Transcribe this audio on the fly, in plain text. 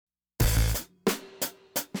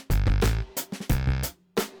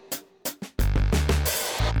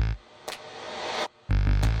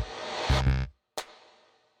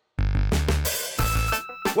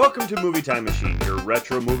Welcome to Movie Time Machine, your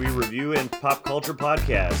retro movie review and pop culture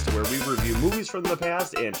podcast, where we review movies from the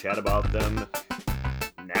past and chat about them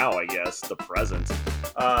now, I guess, the present.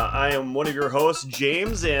 I am one of your hosts,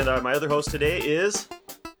 James, and my other host today is...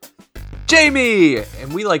 Jamie!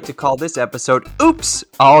 And we like to call this episode, Oops,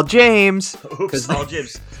 All James. Oops, All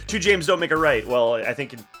James. Two James don't make a right. Well, I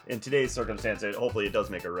think in today's circumstance, hopefully it does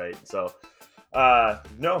make a right, so...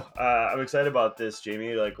 I'm excited about this,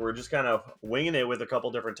 Jamie. Like, we're just kind of winging it with a couple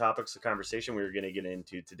different topics of conversation we were going to get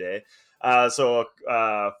into today.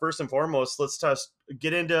 First and foremost, let's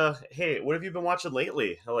get into, hey, what have you been watching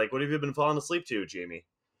lately? Like, what have you been falling asleep to, Jamie?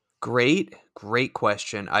 Great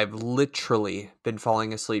question. I've literally been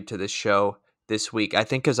falling asleep to this show this week. I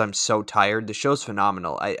think because I'm so tired. The show's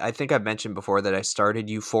phenomenal. I think I've mentioned before that I started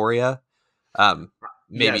Euphoria.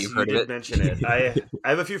 Maybe yes, you've heard you of did it. mention it. I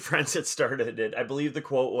have a few friends that started it. I believe the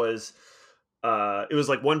quote was, it was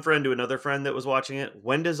like one friend to another friend that was watching it.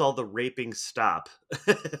 When does all the raping stop?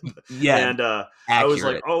 Yeah, and I was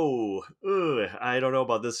like, I don't know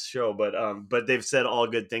about this show, but they've said all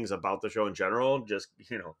good things about the show in general. Just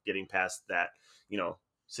getting past that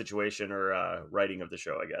situation or writing of the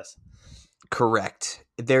show, I guess. Correct.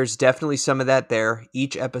 There's definitely some of that there.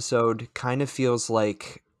 Each episode kind of feels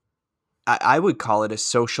like I would call it a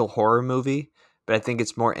social horror movie, but I think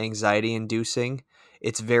it's more anxiety inducing.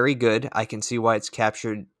 It's very good. I can see why it's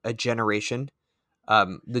captured a generation.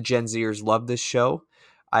 The Gen Zers love this show.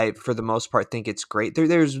 I, for the most part, think it's great.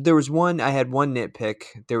 There was one, I had one nitpick.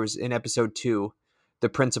 There was in episode 2, the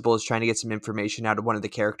principal is trying to get some information out of one of the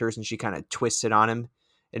characters, and she kind of twists it on him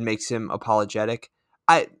and makes him apologetic.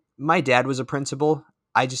 My dad was a principal.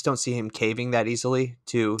 I just don't see him caving that easily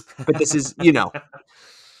but this is,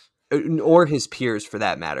 or his peers for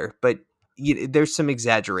that matter. But there's some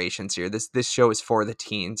exaggerations here. This show is for the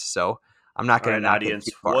teens, so I'm not going to knock audience.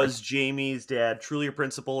 it too far. Was Jamie's dad truly a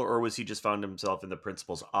principal, or was he just found himself in the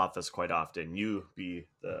principal's office quite often? You be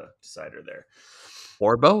the decider there.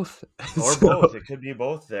 Or both. Or both. It could be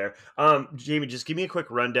both there. Jamie, just give me a quick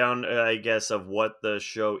rundown, I guess, of what the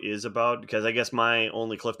show is about, because I guess my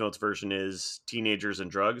only Cliff Notes version is teenagers and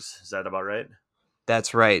drugs. Is that about right?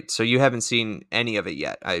 That's right. So you haven't seen any of it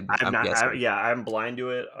yet. I'm guessing. I'm blind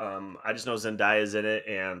to it. I just know Zendaya's in it,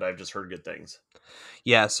 and I've just heard good things.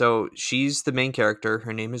 Yeah, so she's the main character.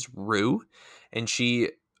 Her name is Rue, and she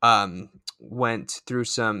went through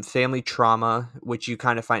some family trauma, which you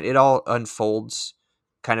kind of find it all unfolds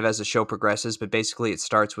kind of as the show progresses. But basically, it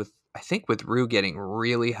starts with Rue getting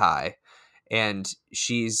really high, and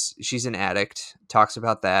she's an addict. Talks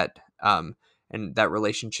about that and that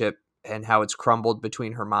relationship and how it's crumbled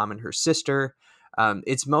between her mom and her sister.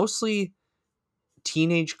 It's mostly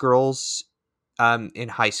teenage girls in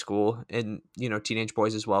high school and, teenage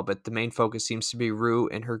boys as well. But the main focus seems to be Rue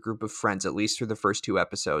and her group of friends, at least through the first 2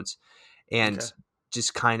 episodes. And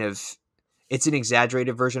just kind of, it's an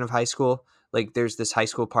exaggerated version of high school. Like there's this high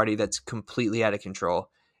school party that's completely out of control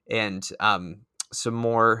and some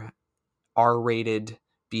more R-rated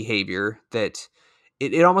behavior that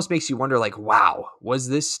it almost makes you wonder, like, wow, was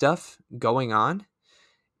this stuff going on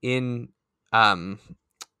in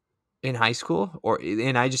high school,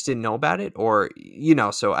 and I just didn't know about it, or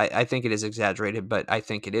so I think it is exaggerated, but I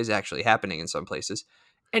think it is actually happening in some places.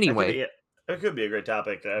 Anyway, it could be a great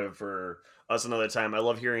topic for us another time. I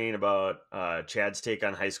love hearing about Chad's take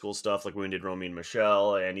on high school stuff, like when we did Romy and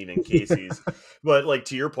Michelle, and even Casey's. But like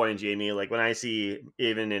to your point, Jamie, like when I see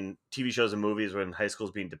even in TV shows and movies when high school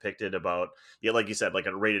is being depicted about, like you said, like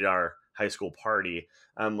a rated R high school party,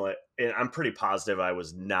 I'm pretty positive I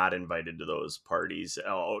was not invited to those parties.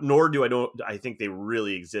 Nor I think they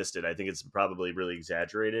really existed. I think it's probably really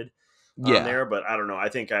exaggerated. There, but I don't know. I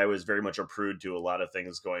think I was very much a prude to a lot of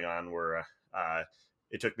things going on where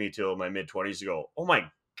it took me till my mid-20s to go, oh my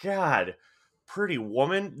God, Pretty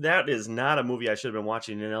Woman? That is not a movie I should have been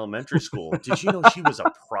watching in elementary school. Did you know she was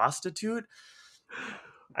a prostitute?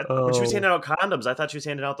 When she was handing out condoms, I thought she was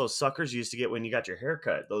handing out those suckers you used to get when you got your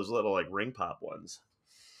haircut, those little like ring pop ones.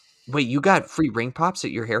 Wait, you got free ring pops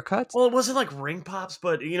at your haircuts? Well, it wasn't like ring pops,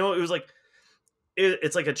 but it was like,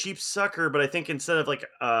 it's like a cheap sucker, but I think instead of like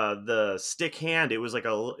the stick hand, it was like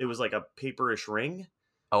a paperish ring.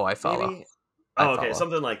 Oh, I follow. Maybe? Okay,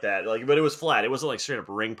 something like that. Like, but it was flat. It wasn't like straight up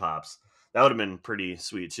ring pops. That would have been pretty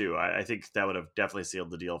sweet too. I think that would have definitely sealed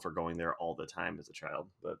the deal for going there all the time as a child.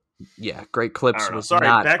 But yeah, Great Clips was Sorry,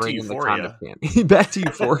 not back to bringing the Euphoria. condom. Back to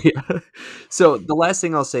Euphoria. So the last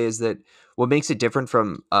thing I'll say is that what makes it different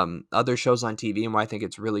from other shows on TV and why I think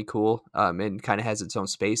it's really cool and kind of has its own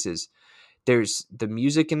space is there's the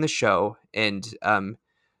music in the show, and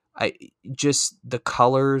I just the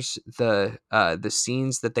colors, the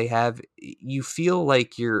scenes that they have, you feel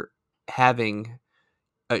like you're having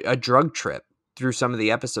a drug trip through some of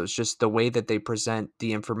the episodes, just the way that they present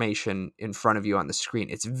the information in front of you on the screen.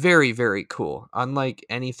 It's very, very cool, unlike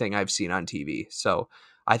anything I've seen on TV. So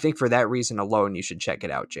I think for that reason alone, you should check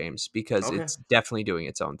it out, James, because Okay. it's definitely doing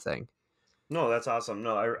its own thing. No, that's awesome.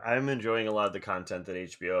 No, I'm enjoying a lot of the content that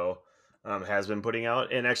HBO has been putting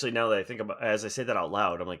out. And actually, now that I think about, as I say that out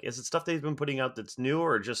loud, I'm like, is it stuff they've been putting out that's new,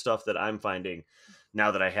 or just stuff that I'm finding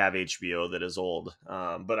now that I have HBO that is old?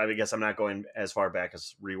 But I guess I'm not going as far back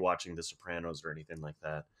as rewatching The Sopranos or anything like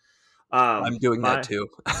that. I'm doing that My too.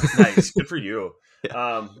 Nice, good for you.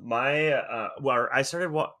 Yeah. My well, I started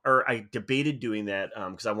or I debated doing that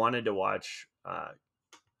because I wanted to watch. I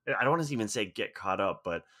don't want to even say get caught up,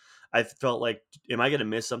 but I felt like, am I going to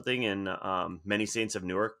miss something in Many Saints of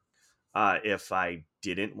Newark if I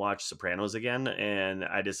didn't watch Sopranos again? And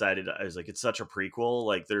I decided, I was like, it's such a prequel.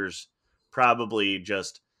 Like, there's probably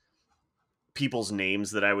just people's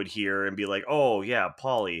names that I would hear and be like, oh yeah,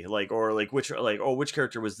 Polly, like, or like which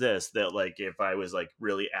character was this? That, like, if I was like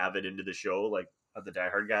really avid into the show, like of the Die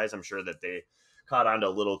Hard guys, I'm sure that they caught on to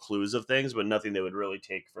little clues of things, but nothing that would really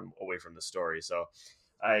take from away from the story. So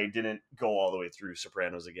I didn't go all the way through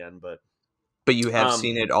Sopranos again, but But you have um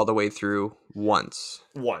seen it all the way through once.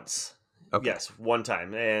 once. Okay. Yes, one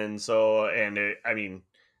time. And so, I mean,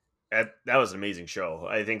 that was an amazing show.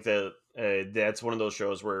 I think that that's one of those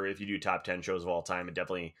shows where if you do top 10 shows of all time, it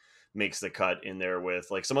definitely makes the cut in there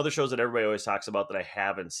with like some other shows that everybody always talks about that I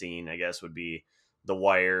haven't seen, I guess would be The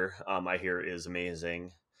Wire. I hear is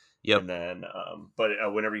amazing. Yep. And then, but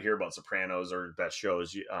whenever you hear about Sopranos or best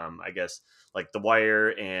shows, I guess like The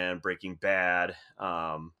Wire and Breaking Bad,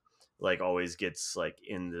 like always gets like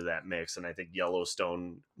into that mix. And I think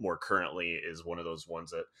Yellowstone more currently is one of those ones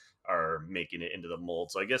that are making it into the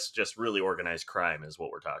mold. So I guess just really organized crime is what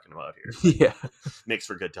we're talking about here. Yeah. Makes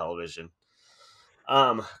for good television.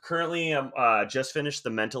 Currently I'm just finished The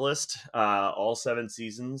Mentalist, all 7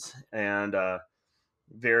 seasons, and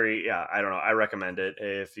very, yeah, I don't know, I recommend it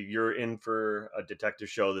if you're in for a detective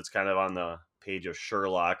show that's kind of on the page of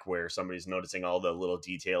Sherlock, where somebody's noticing all the little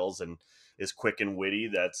details and is quick and witty.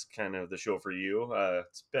 That's kind of the show for you.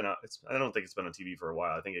 It's I don't think it's been on TV for a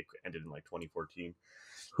while. I think it ended in like 2014.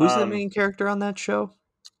 Who's the um main character on that show?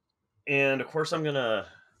 and of course I'm gonna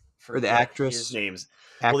Or the forget his actress, names.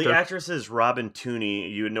 Well, the actor? actress is Robin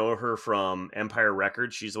Tooney. You would know her from Empire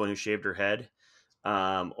Records. She's the one who shaved her head.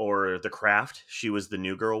 Or The Craft. She was the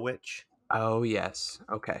New Girl Witch. Oh, yes.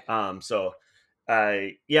 Okay. So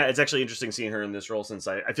I yeah, it's actually interesting seeing her in this role, since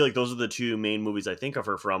I feel like those are the two main movies I think of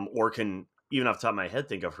her from, or can even off the top of my head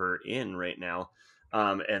think of her in right now.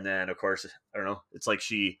 And then of course, I don't know, it's like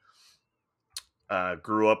she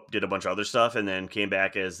grew up, did a bunch of other stuff, and then came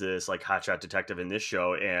back as this like hotshot detective in this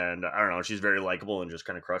show. And I don't know, she's very likable and just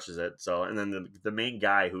kind of crushes it. So, and then the main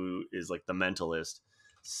guy who is like the mentalist,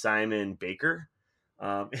 Simon Baker.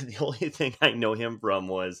 And the only thing I know him from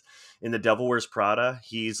was in The Devil Wears Prada.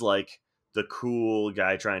 He's like the cool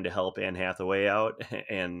guy trying to help Anne Hathaway out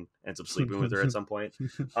and ends up sleeping with her at some point.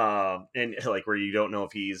 And like where you don't know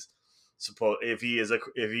if he's if he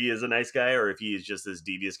is a nice guy or if he is just this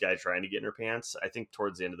devious guy trying to get in her pants. I think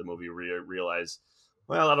towards the end of the movie we realize,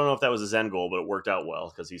 well, I don't know if that was his end goal, but it worked out well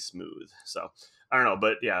because he's smooth. So I don't know,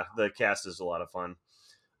 but yeah, the cast is a lot of fun.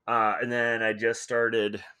 And then I just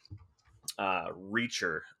started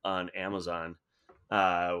Reacher on Amazon,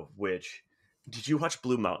 which, did you watch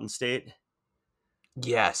Blue Mountain State?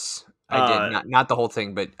 Yes, I did. Uh, Not the whole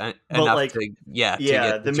thing, but but enough like, to, yeah, to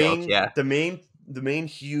yeah, get the joke. Yeah. the main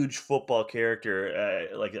huge football character,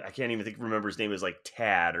 like I can't even remember his name, is like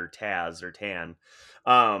Tad or Taz or Tan.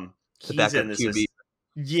 The He's backup in this, QB.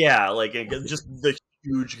 yeah, like just the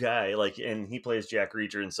huge guy, like, and he plays Jack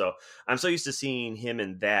Reacher, and so I'm so used to seeing him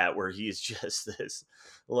in that, where he's just this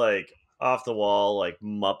like off the wall like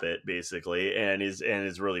Muppet basically, and is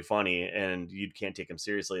really funny, and you can't take him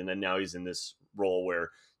seriously. And then now he's in this role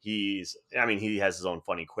where I mean, he has his own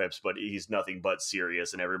funny quips, but he's nothing but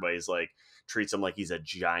serious, and everybody's like treats him like he's a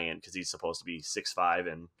giant because he's supposed to be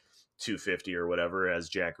 6'5" and 250 or whatever, as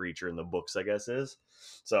Jack Reacher in the books I guess is.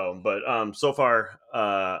 So, but so far,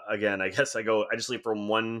 again, I guess I just leave from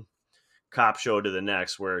one cop show to the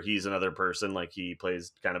next, where he's another person, like he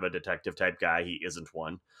plays kind of a detective type guy. He isn't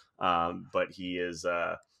one, but he is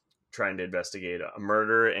trying to investigate a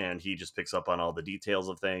murder, and he just picks up on all the details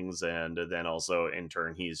of things. And then also in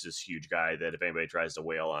turn, he's this huge guy that if anybody tries to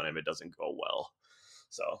wail on him, it doesn't go well.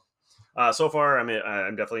 So so far,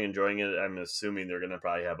 I'm definitely enjoying it. I'm assuming they're going to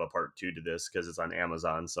probably have a part two to this because it's on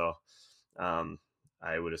Amazon. So um,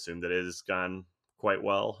 I would assume that it has gone quite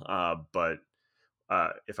well. But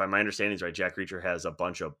if my understanding is right, Jack Reacher has a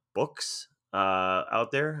bunch of books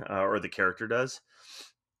out there, or the character does.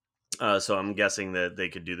 So I'm guessing that they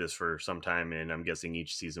could do this for some time, and I'm guessing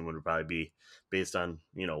each season would probably be based on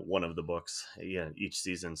one of the books, yeah, each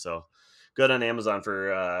season. So good on Amazon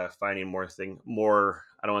for finding more.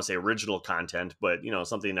 I don't want to say original content, but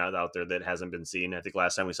something out there that hasn't been seen. I think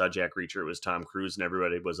last time we saw Jack Reacher, it was Tom Cruise, and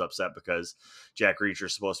everybody was upset because Jack Reacher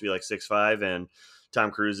is supposed to be like 6'5", and Tom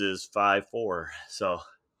Cruise is 5'4", so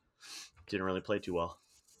didn't really play too well.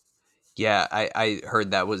 Yeah, I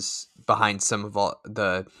heard that was behind some of all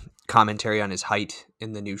the commentary on his height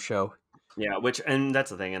in the new show. Yeah, and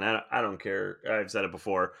that's the thing, and I don't care. I've said it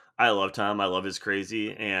before. I love Tom. I love his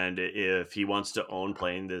crazy, and if he wants to own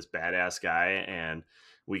playing this badass guy, and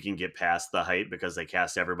we can get past the height because they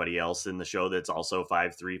cast everybody else in the show that's also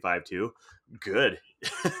 5'3", 5'2", good.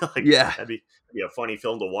 Like Yeah, that'd be a funny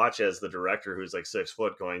film to watch as the director who's like 6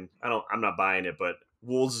 foot going. I'm not buying it, but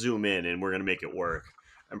we'll zoom in and we're gonna make it work.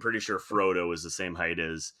 I'm pretty sure Frodo is the same height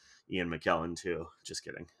as Ian McKellen too. Just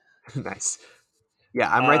kidding. nice. Yeah,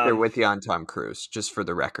 I'm right there Um, with you on Tom Cruise, just for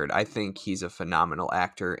the record. I think he's a phenomenal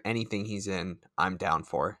actor. Anything he's in, I'm down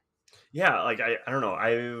for. Yeah, like I don't know.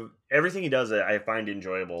 I everything he does I find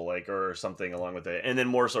enjoyable, like or something along with it. And then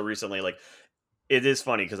more so recently, like it is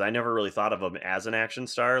funny because I never really thought of him as an action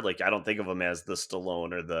star. Like I don't think of him as the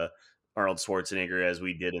Stallone or the Arnold Schwarzenegger as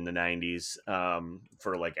we did in the '90s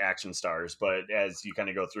for like action stars. But as you kind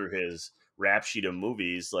of go through his rap sheet of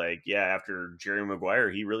movies, like yeah, after Jerry Maguire,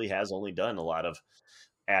 he really has only done a lot of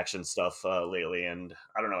action stuff lately. And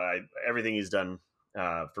I don't know, everything he's done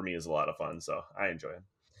for me is a lot of fun, so I enjoy him.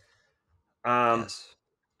 Yes.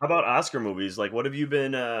 How about Oscar movies? Like, what have you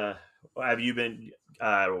been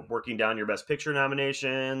working down your Best Picture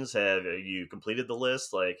nominations? Have you completed the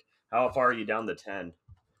list? Like, how far are you down the 10?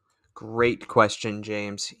 Great question,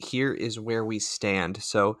 James. Here is where we stand.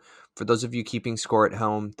 So, for those of you keeping score at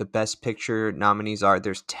home, the Best Picture nominees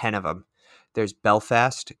there's 10 of them. There's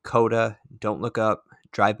Belfast, Coda, Don't Look Up,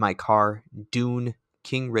 Drive My Car, Dune,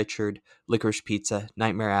 King Richard, Licorice Pizza,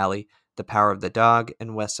 Nightmare Alley, The Power of the Dog,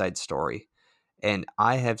 and West Side Story. And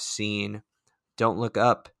I have seen Don't Look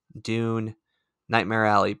Up, Dune, Nightmare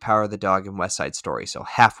Alley, Power of the Dog, and West Side Story. So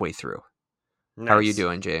halfway through. How are you Nice.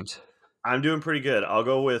 doing, James? I'm doing pretty good. I'll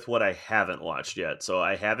go with what I haven't watched yet. So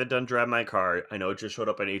I haven't done Drive My Car. I know it just showed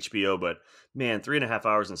up on HBO, but man, 3.5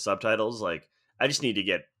 hours in subtitles. Like, I just need to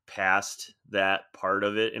get past that part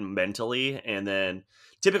of it and mentally. And then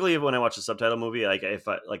typically when I watch a subtitle movie, like if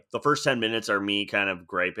I like the first 10 minutes are me kind of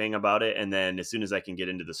griping about it. And then as soon as I can get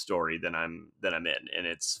into the story, then I'm in and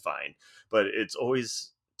it's fine. But it's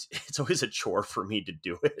always a chore for me to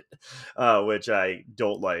do it, which I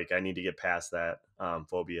don't like. I need to get past that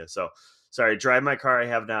phobia. So, sorry, Drive My Car. I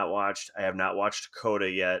have not watched. I have not watched Coda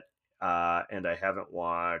yet, and I haven't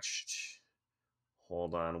watched.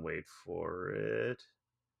 Hold on, wait for it.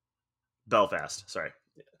 Belfast. Sorry,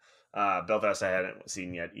 Belfast. I hadn't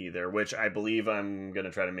seen yet either, which I believe I'm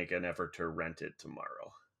gonna try to make an effort to rent it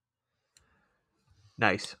tomorrow.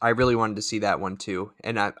 Nice. I really wanted to see that one too.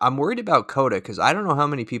 And I'm worried about Coda because I don't know how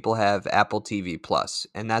many people have Apple TV Plus,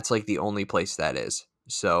 and that's like the only place that is.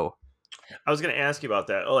 So, I was gonna ask you about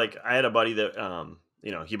that. Oh, like I had a buddy that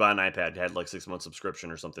he bought an iPad, had like 6 month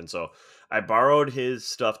subscription or something. So I borrowed his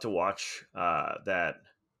stuff to watch that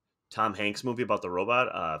Tom Hanks movie about the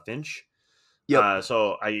robot, Finch. yep.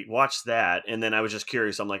 So I watched that, and then I was just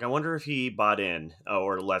curious. I'm like, I wonder if he bought in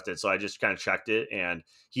or left it. So I just kind of checked it, and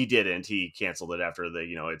he didn't. He canceled it after the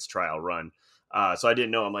its trial run. So I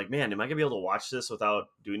didn't know. I'm like, man, am I gonna be able to watch this without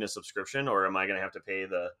doing a subscription, or am I gonna have to pay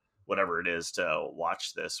the whatever it is to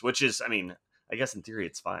watch this? Which is, I mean, I guess in theory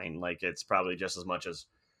it's fine. Like it's probably just as much as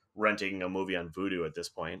renting a movie on Vudu at this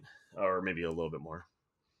point, or maybe a little bit more.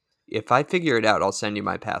 If I figure it out, I'll send you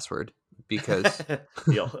my password because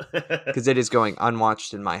Deal. because it is going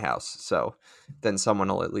unwatched in my house. So then someone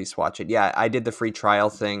will at least watch it. Yeah, I did the free trial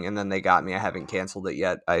thing, and then they got me. I haven't canceled it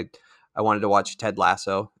yet. I wanted to watch Ted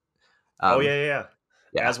Lasso. Oh Um, yeah, yeah, yeah.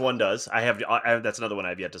 yeah, As one does. That's another one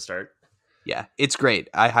I've yet to start. yeah, it's great.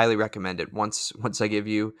 I highly recommend it. Once I give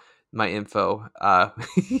you my info, have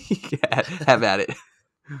at it.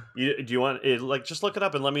 Do you want it? Like, just look it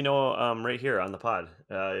up and let me know right here on the pod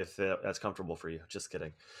if that's comfortable for you. Just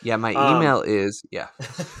kidding. Yeah, my Um, email is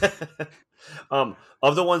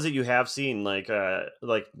of the ones that you have seen, like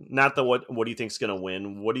not the what do you think's gonna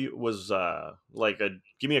win? What do you was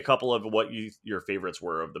give me a couple of what your favorites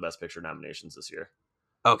were of the Best Picture nominations this year.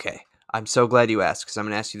 Okay. I'm so glad you asked because I'm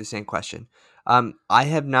going to ask you the same question. I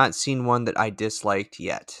have not seen one that I disliked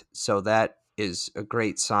yet, so that is a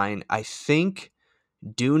great sign. I think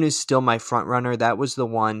Dune is still my front runner. That was the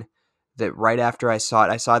one that right after I saw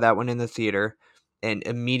that one in the theater, and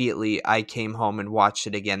immediately I came home and watched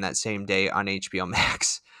it again that same day on HBO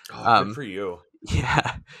Max. Oh, good Um, for you.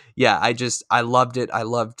 yeah, yeah. I loved it. I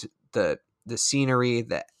loved the scenery,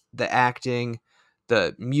 the acting,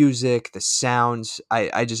 the music, the sounds.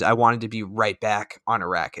 I wanted to be right back on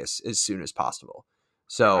Arrakis as soon as possible.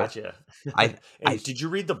 So Gotcha. I I And did you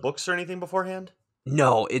read the books or anything beforehand?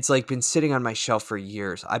 no, it's like been sitting on my shelf for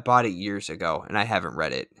years. I bought it years ago and I haven't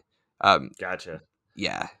read it. Um, Gotcha.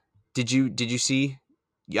 yeah. Did you see?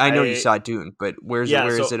 Yeah, I know you I saw Dune, but yeah, where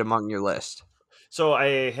is so it among your list?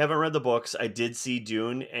 I haven't read the books. I did see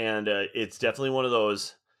Dune, and it's definitely one of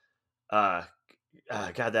those. Uh,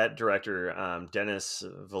 God, that director, Dennis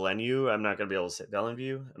Villeneuve. I'm not gonna be able to say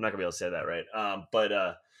Villeneuve. I'm not gonna be able to say that right.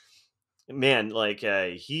 But man, like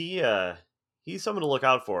he's someone to look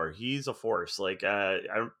out for. He's a force. Like I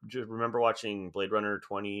just remember watching Blade Runner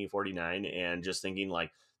 2049 and just thinking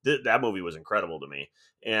like that movie was incredible to me.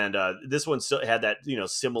 And this one still had that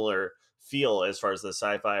similar feel as far as the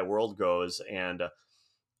sci-fi world goes, and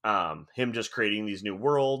him just creating these new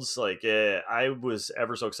worlds. Like I was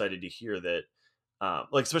ever so excited to hear that.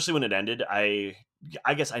 Like especially when it ended, I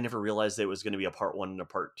guess I never realized that it was going to be a part one and a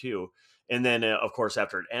part two. And then of course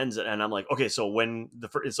after it ends, and I'm like, okay, so when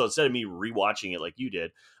so instead of me rewatching it like you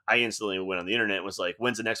did, I instantly went on the internet and was like,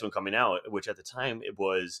 when's the next one coming out? Which at the time it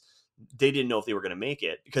was. They didn't know if they were going to make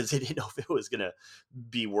it because they didn't know if it was going to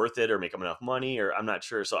be worth it or make them enough money, or I'm not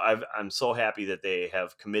sure. So I'm so happy that they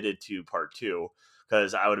have committed to part two,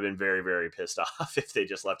 because I would have been very, very pissed off if they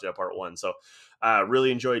just left it at part one. So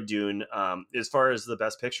really enjoyed Dune. As far as the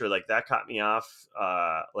best picture, like that caught me off.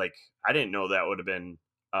 Like I didn't know that would have been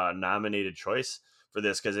a nominated choice for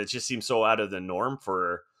this, because it just seems so out of the norm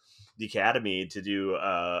for the Academy to do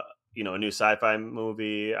a new sci-fi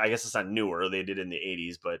movie. I guess it's not newer, they did it in the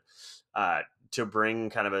 80s, but to bring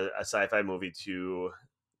kind of a sci-fi movie to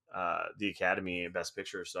the Academy Best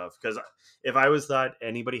Picture stuff. Because if I was thought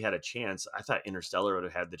anybody had a chance, I thought Interstellar would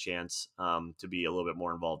have had the chance to be a little bit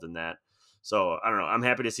more involved in that. So I don't know. I'm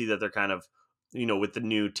happy to see that they're kind of, with the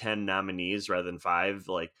new 10 nominees rather than five,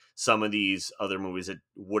 like some of these other movies that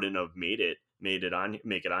wouldn't have make it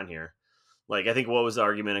on here. Like I think what was the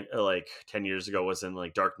argument like 10 years ago was in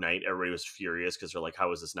like Dark Knight, everybody was furious because they're like,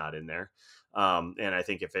 how is this not in there? And I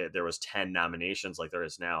think if there was 10 nominations like there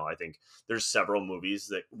is now, I think there's several movies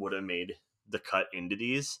that would have made the cut into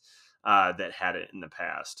these that had it in the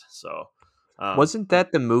past. So Wasn't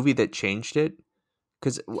that the movie that changed it?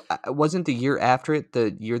 Because wasn't the year after it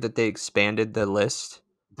the year that they expanded the list?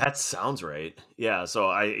 that sounds right. Yeah.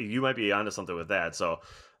 So you might be onto something with that. So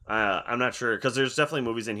I'm not sure, because there's definitely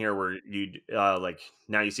movies in here where you like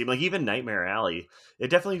now you see like even Nightmare Alley. It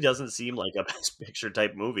definitely doesn't seem like a Best Picture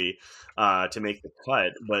type movie to make the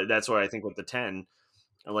cut, but that's why I think with the 10,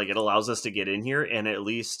 like it allows us to get in here and at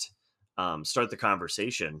least start the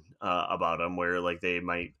conversation about them, where like they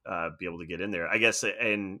might be able to get in there. I guess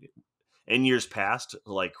in years past,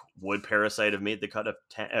 like would Parasite have made the cut of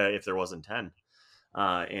 10 if there wasn't 10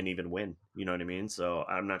 and even win? You know what I mean? So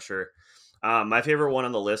I'm not sure. My favorite one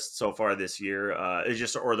on the list so far this year is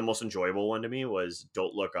just, or the most enjoyable one to me, was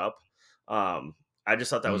Don't Look Up. I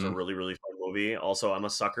just thought that was a Mm. really, really fun movie. Also, I'm a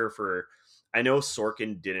sucker for. I know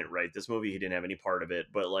Sorkin didn't write this movie; he didn't have any part of it,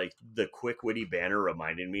 but like the quick, witty banner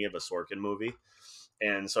reminded me of a Sorkin movie,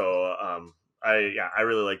 and so I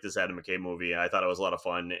really like this Adam McKay movie. I thought it was a lot of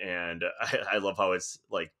fun, and I love how it's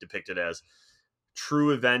like depicted as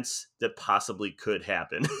true events that possibly could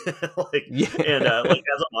happen. Like, and Yeah. like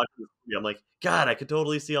as I'm watching this movie, I'm like, God, I could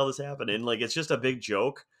totally see all this happening. Like, it's just a big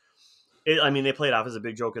joke. I mean, they play it off as a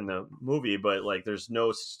big joke in the movie, but like, there's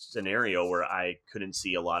no scenario where I couldn't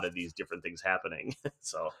see a lot of these different things happening.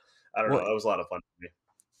 So I don't Well, know. That was a lot of fun for me.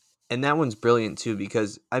 and that one's brilliant too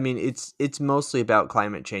because I mean it's mostly about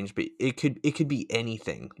climate change, but it could be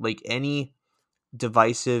anything, like any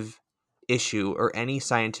divisive issue or any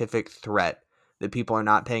scientific threat that people are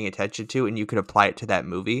not paying attention to, and you could apply it to that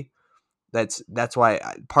movie. That's why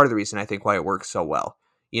part of the reason I think why it works so well,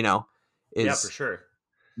 you know, Yeah, for is sure.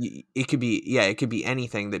 it could be it could be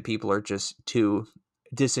anything that people are just too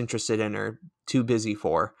disinterested in or too busy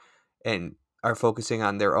for, and are focusing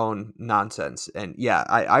on their own nonsense. And yeah,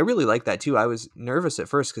 I really like that too. I was nervous at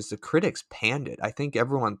first because the critics panned it. I think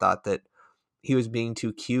everyone thought that he was being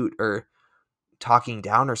too cute or talking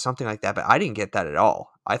down or something like that, but I didn't get that at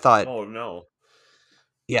all. I thought, Oh no.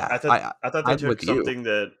 yeah, I thought I thought they I'm took with you. something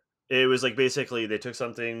that it was like basically they took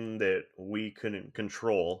something that we couldn't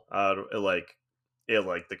control, like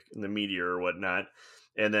like the meteor or whatnot,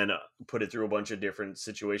 and then put it through a bunch of different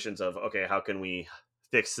situations of okay, how can we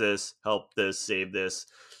fix this, help this, save this,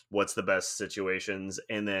 what's the best situations,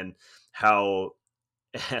 and then how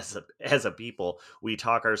as a people we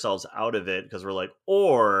talk ourselves out of it because we're like,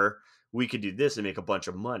 or we could do this and make a bunch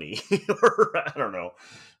of money. Or I don't know,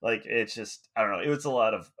 like it's just, I don't know, it was a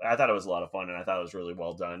lot of, I thought it was a lot of fun, and I thought it was really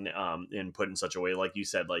well done, and put in such a way, like you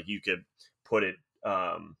said, like you could put it,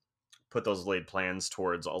 put those laid plans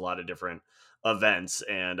towards a lot of different events,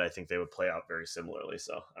 and I think they would play out very similarly.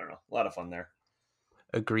 So I don't know, a lot of fun there.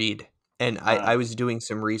 Agreed. And I uh was doing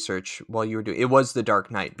some research while you were doing it. Was The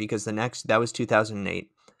Dark Knight, because that was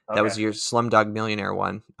 2008. That was okay. your Slumdog Millionaire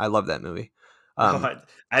one. I love that movie. No, Um,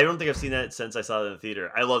 I don't think I've seen that since I saw it in the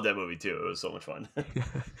theater. I love that movie too. It was so much fun.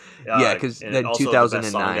 yeah, because And then also the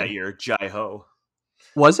best song that 2009. year, Jai Ho.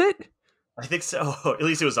 Was it? I think so. At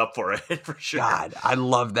least it was up for it for sure. God, I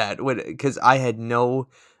love that. Because I had no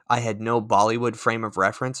Bollywood frame of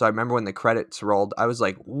reference. So I remember when the credits rolled, I was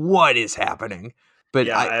like, "What is happening?" But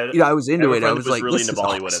Yeah, I was I have into a it. I friend that was was like, really "This into is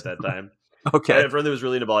Bollywood at awesome." that time. I had Okay. a friend that was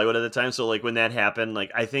really into Bollywood at the time. So like when that happened,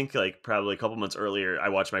 like I think like probably a couple months earlier, I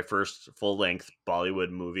watched my first full length Bollywood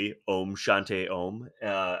movie, Om Shanti Om.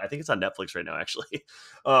 I think it's on Netflix right now, actually.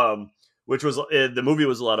 Um, which was, the movie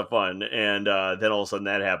was a lot of fun, and then all of a sudden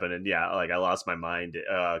that happened, and yeah, like I lost my mind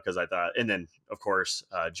because I thought, and then of course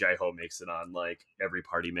Jai Ho makes it on like every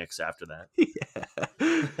party mix after Yeah.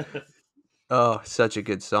 that. Oh, such a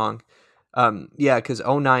good song. Yeah, because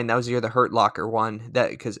 '09, that was the year the Hurt Locker won.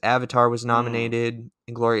 That because Avatar was Mm, nominated,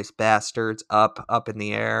 Inglorious Bastards, Up in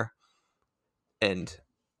the Air, and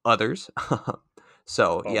others.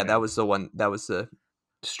 So oh yeah, that man, was the one. That was the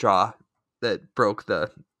straw that broke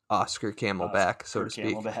the Oscar camel back, so Oscar to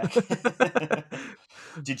speak. Camelback.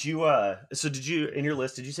 Did you so did you, in your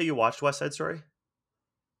list, did you say you watched West Side Story?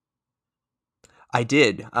 I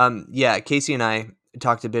did. Yeah, Casey and I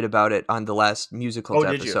talked a bit about it on the last musicals Oh,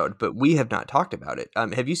 did you? episode, but we have not talked about it.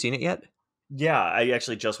 Have you seen it yet? Yeah, I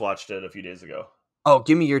actually just watched it a few days ago. Oh,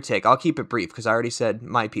 give me your take. I'll keep it brief because I already said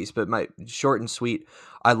my piece, but my short and sweet.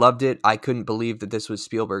 I loved it. I couldn't believe that this was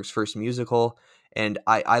Spielberg's first musical, and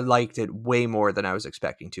I liked it way more than I was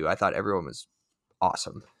expecting to. I thought everyone was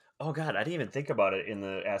awesome. Oh god, I didn't even think about it in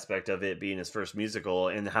the aspect of it being his first musical,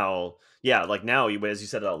 and how, yeah, like now you, as you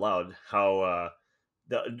said it out loud, how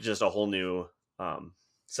just a whole new um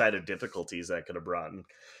side of difficulties that could have brought.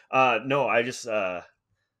 No, I just I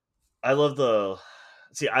love the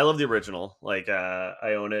see. I love the original. Like,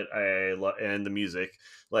 I own it. I love, and the music.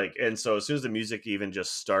 Like, and so as soon as the music even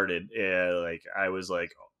just started, like I was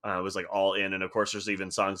like all in. And of course, there's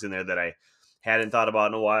even songs in there that I hadn't thought about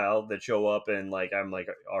in a while that show up, and like I'm like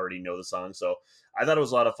already know the song. So I thought it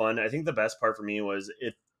was a lot of fun. I think the best part for me was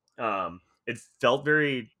it felt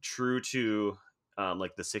very true to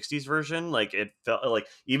like the '60s version. Like it felt like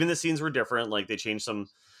even the scenes were different. Like they changed some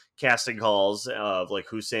casting calls of like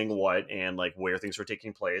who's saying what and like where things were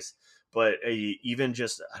taking place. But even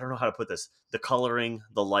just, I don't know how to put this, the coloring,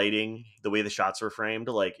 the lighting, the way the shots were framed,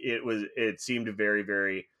 like it seemed very,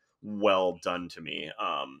 very well done to me.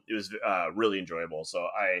 It was really enjoyable. So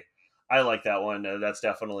I like that one. That's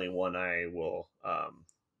definitely one I will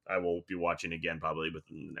be watching again probably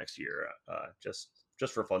within the next year, just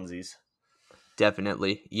for funsies.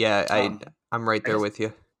 Definitely. Yeah, um I'm right i there guess with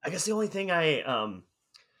you. I guess the only thing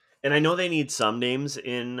and I know they need some names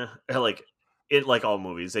in, like it, like all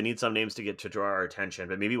movies, they need some names to get to draw our attention.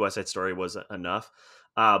 But maybe West Side Story wasn't enough.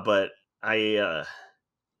 But I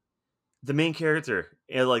the main character,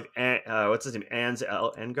 like what's his name,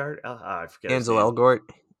 Engard. I forget his Ansel name. Elgort,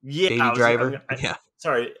 Yeah, Baby Driver. Yeah.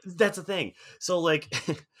 sorry. That's the thing. So like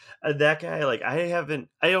that guy, like I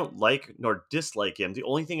don't like nor dislike him. The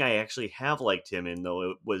only thing I actually have liked him in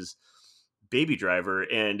though, it was Baby Driver,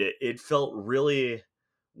 and it felt really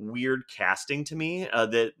weird casting to me.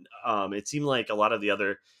 That it seemed like a lot of the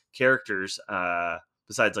other characters,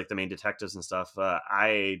 besides like the main detectives and stuff,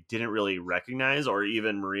 I didn't really recognize, or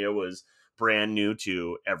even Maria was brand new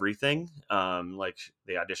to everything. Like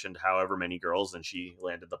they auditioned however many girls, and she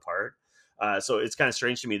landed the part. So it's kind of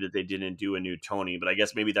strange to me that they didn't do a new Tony, but I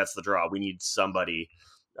guess maybe that's the draw. We need somebody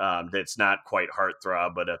that's not quite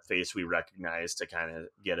heartthrob, but a face we recognize to kind of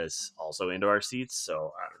get us also into our seats.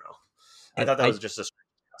 So I don't know. I And thought that I was just a strange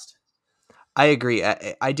cast. I agree.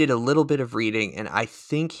 I did a little bit of reading, and I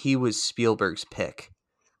think he was Spielberg's pick.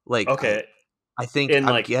 Like Okay, I think and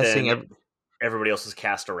I'm like guessing then everybody else is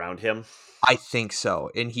cast around him. I think so.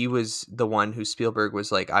 And he was the one who Spielberg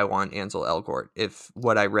was like, I want Ansel Elgort, if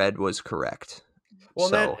what I read was correct. Well,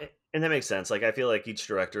 So and that makes sense. Like I feel like each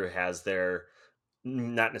director has their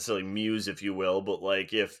not necessarily muse, if you will, but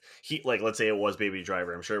like if he, like, let's say it was Baby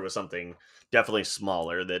Driver, I'm sure it was something definitely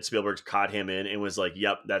smaller that Spielberg caught him in and was like,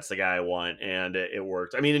 "Yep, that's the guy I want," and it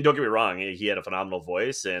worked. I mean, and don't get me wrong, he had a phenomenal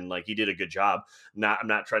voice and like he did a good job. I'm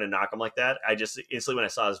not trying to knock him like that. I just instantly when I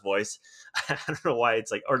saw his voice, I don't know why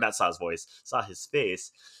it's like, or not saw his voice, saw his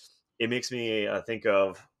face. It makes me think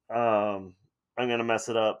of I'm gonna mess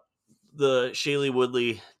it up, the Shailene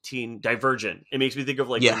Woodley teen Divergent. It makes me think of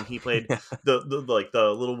like Yeah. when he played the like the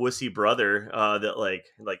little wussy brother that like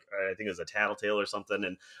I think it was a Tattletale or something,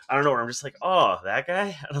 and I don't know. I'm just like, oh, that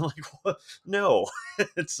guy, and I'm like, what? No.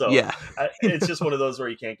 So Yeah. it's just one of those where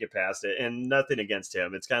you can't get past it, and nothing against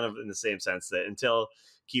him. It's kind of in the same sense that until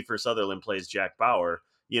Kiefer Sutherland plays Jack Bauer,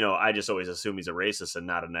 I just always assume he's a racist and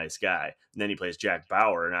not a nice guy. And then he plays Jack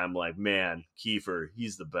Bauer, and I'm like, man, Kiefer,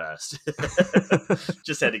 he's the best.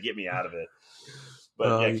 Just had to get me out of it.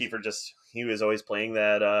 But yeah, uh, Kiefer he was always playing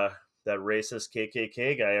that racist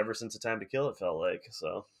KKK guy ever since the Time to Kill, it felt like.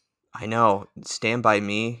 So I know. Stand By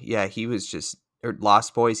Me. Yeah, he was just, or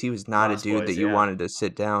Lost Boys. He was not a Lost dude that Boys, you yeah. wanted to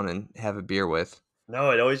sit down and have a beer with.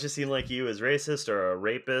 No, it always just seemed like he was racist or a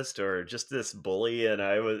rapist or just this bully. And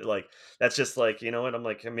I was like, that's just like, you know what? I'm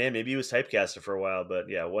like, man, maybe he was typecasted for a while. But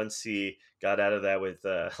yeah, once he got out of that with,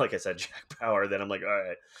 like I said, Jack Bauer, then I'm like, all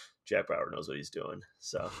right, Jack Bauer knows what he's doing.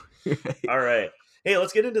 So, all right. Hey,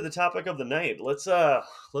 let's get into the topic of the night. Let's Oh,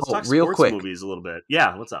 talk real sports quick. movies a little bit.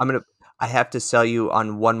 Yeah, what's up? I'm gonna. I have to sell you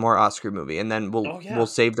on one more Oscar movie, and then we'll Oh we'll yeah,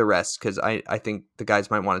 save the rest because I think the guys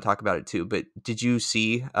might want to talk about it too. But did you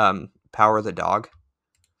see Power of the Dog?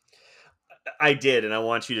 I did, and I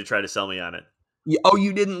want you to try to sell me on it. Oh,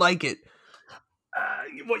 you didn't like it.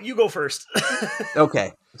 What you go first?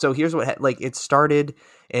 Okay, so here's what like it started,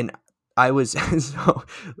 and I was so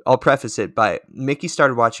I'll preface it by Mickey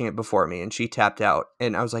started watching it before me, and she tapped out,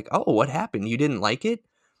 and I was like, "Oh, what happened? You didn't like it?"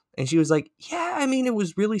 And she was like, "Yeah, I mean, it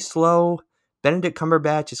was really slow. Benedict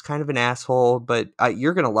Cumberbatch is kind of an asshole, but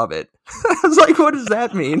you're gonna love it." I was like, "What does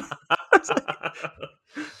that mean?" I was like,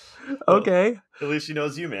 Well, "Okay, at least she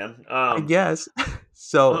knows you, man. I guess."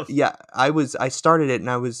 So Uh, yeah, I started it, and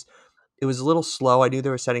it was a little slow. I knew they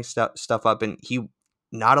were setting stuff up, and he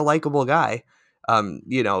not a likable guy.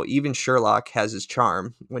 Even Sherlock has his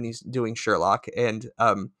charm when he's doing Sherlock, and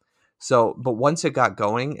so but once it got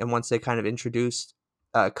going, and once they kind of introduced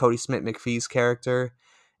Cody Smith McPhee's character,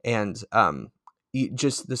 and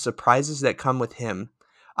just the surprises that come with him,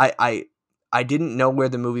 I I. I didn't know where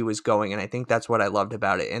the movie was going, and I think that's what I loved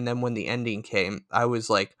about it. And then when the ending came, I was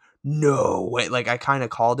like, no way. Like I kind of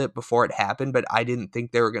called it before it happened, but I didn't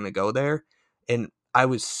think they were going to go there. And I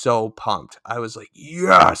was so pumped. I was like,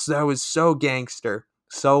 yes, that was so gangster,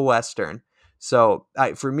 so Western. So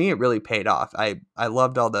for me, it really paid off. I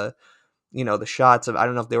loved all the shots of, I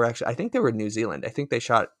don't know if they were actually, I think they were in New Zealand. I think they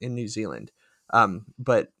shot in New Zealand.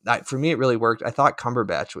 But for me, it really worked. I thought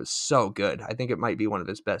Cumberbatch was so good. I think it might be one of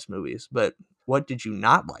his best movies. But what did you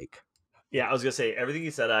not like? yeah, I was gonna say everything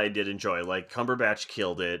you said I did enjoy. Like Cumberbatch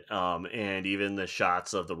killed it, and even the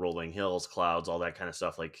shots of the rolling hills, clouds, all that kind of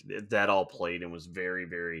stuff, like that all played and was very,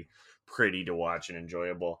 very pretty to watch and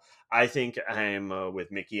enjoyable. I think I'm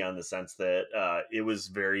with Mickey on the sense that it was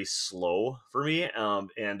very slow for me,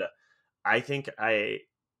 and I think I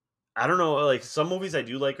don't know, like some movies I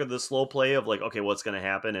do like are the slow play of like, okay, what's gonna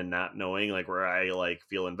happen and not knowing, like where I like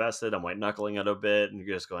feel invested, I'm white knuckling it a bit and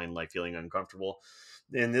just going like feeling uncomfortable.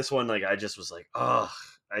 In this one, like I just was like, oh,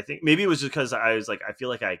 I think maybe it was just because I was like, I feel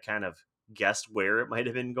like I kind of guessed where it might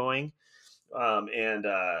have been going.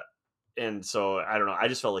 And so I don't know. I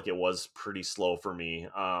just felt like it was pretty slow for me.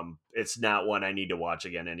 It's not one I need to watch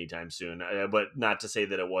again anytime soon. But not to say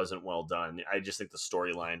that it wasn't well done. I just think the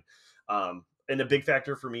storyline, and a big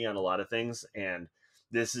factor for me on a lot of things. And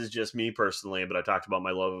this is just me personally, but I talked about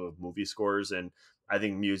my love of movie scores, and I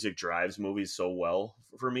think music drives movies so well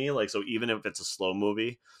for me. Like, so even if it's a slow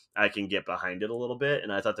movie, I can get behind it a little bit.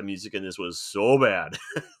 And I thought the music in this was so bad,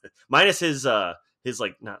 minus his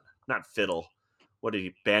like not fiddle, what did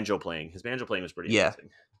he banjo playing? His banjo playing was pretty Yeah. amazing.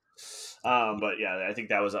 But yeah, I think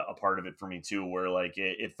that was a part of it for me too, where like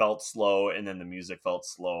it felt slow, and then the music felt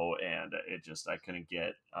slow, and it just I couldn't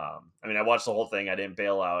get. I mean, I watched the whole thing. I didn't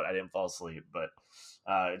bail out. I didn't fall asleep, but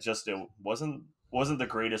it wasn't the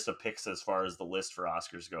greatest of picks as far as the list for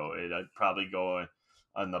Oscars go. I'd probably go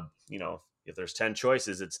on the if there's 10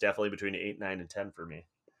 choices, it's definitely between 8, 9, and 10 for me.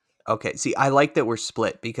 Okay. See, I like that we're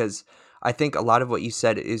split because I think a lot of what you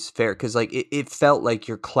said is fair because like it felt like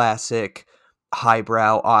your classic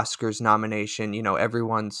highbrow Oscars nomination.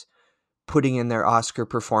 Everyone's putting in their Oscar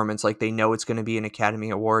performance like they know it's going to be an Academy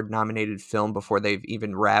Award nominated film before they've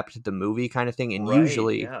even wrapped the movie kind of thing. And Right?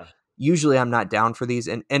 usually Yeah. usually I'm not down for these.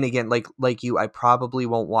 And again, like you, I probably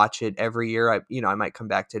won't watch it every year. I might come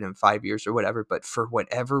back to it in 5 years or whatever. But for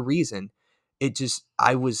whatever reason,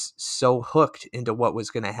 I was so hooked into what was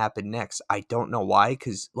going to happen next. I don't know why,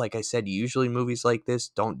 because like I said, usually movies like this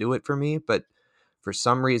don't do it for me. But for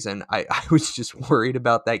some reason, I was just worried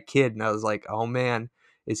about that kid, and I was like, oh man,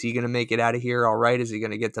 is he going to make it out of here all right? Is he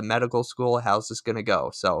going to get to medical school? How's this going to go?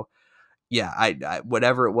 So yeah, I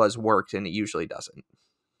whatever it was worked, and it usually doesn't.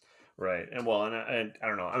 Right. And I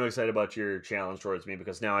don't know. I'm excited about your challenge towards me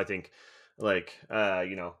because now I think like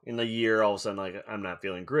in the year all of a sudden like I'm not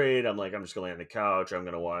feeling great. I'm like I'm just gonna lay on the couch. I'm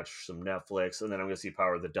gonna watch some Netflix and then I'm gonna see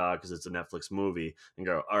Power of the Dog because it's a Netflix movie and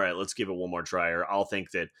go, all right, let's give it one more try. Or I'll think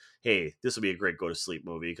that, hey, this will be a great go to sleep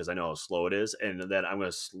movie because I know how slow it is. And then I'm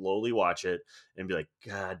gonna slowly watch it and be like,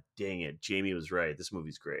 God dang it, Jamie was right. This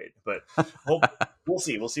movie's great. But hope we'll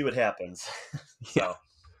see. We'll see what happens. Yeah. So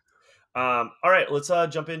all right, let's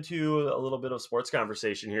jump into a little bit of sports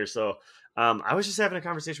conversation here. So, I was just having a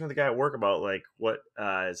conversation with a guy at work about like what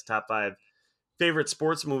his top five favorite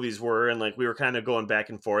sports movies were, and like we were kind of going back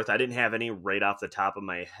and forth. I didn't have any right off the top of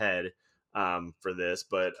my head for this,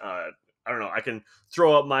 but I don't know. I can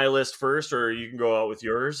throw up my list first, or you can go out with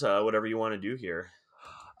yours. Whatever you want to do here.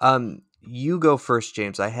 You go first,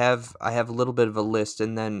 James. I have a little bit of a list,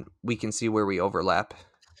 and then we can see where we overlap.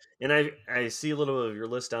 And I see a little bit of your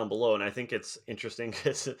list down below, and I think it's interesting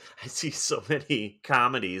because I see so many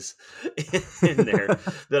comedies in there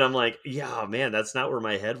that I'm like, yeah, man, that's not where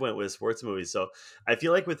my head went with sports movies. So I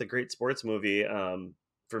feel like with a great sports movie,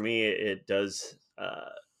 for me, it does.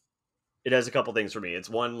 It has a couple things for me. It's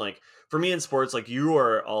one like for me in sports, like you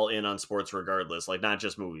are all in on sports regardless, like not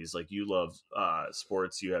just movies. Like you love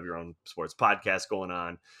sports. You have your own sports podcast going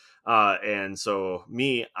on, and so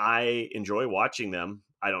me, I enjoy watching them.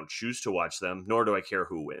 I don't choose to watch them, nor do I care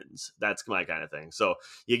who wins. That's my kind of thing. So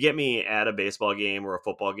you get me at a baseball game or a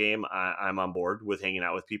football game, I'm on board with hanging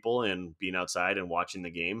out with people and being outside and watching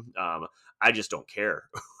the game. I just don't care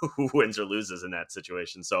who wins or loses in that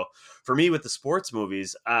situation. So for me, with the sports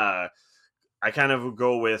movies, I kind of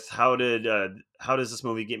go with how does this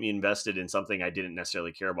movie get me invested in something I didn't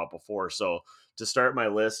necessarily care about before. So to start my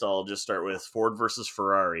list, I'll just start with Ford versus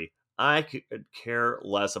Ferrari. I could care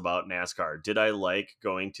less about NASCAR. Did I like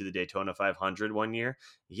going to the Daytona 500 one year?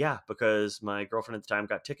 Yeah, because my girlfriend at the time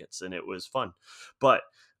got tickets and it was fun. But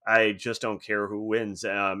I just don't care who wins.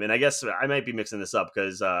 And I guess I might be mixing this up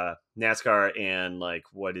because NASCAR and like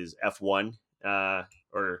what is F1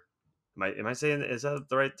 or am I saying is that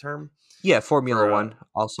the right term? Yeah, Formula For One,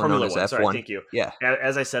 also known Formula as One. Sorry, F1. thank you. Yeah,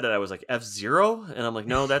 As I said it, I was like F-Zero, and I'm like,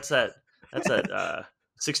 no, that's that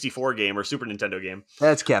 64 game or Super Nintendo game.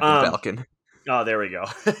 that's Captain Um, Falcon. oh, there we go.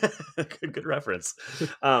 Good reference.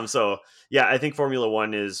 So yeah, I think Formula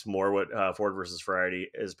One is more what Ford versus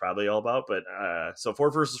Ferrari is probably all about. But so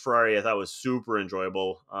Ford versus Ferrari, I thought was super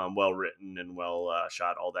enjoyable, well written and well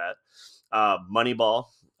shot. All that. Moneyball.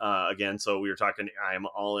 Again, so we were talking. I'm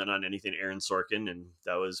all in on anything Aaron Sorkin, and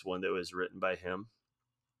that was one that was written by him.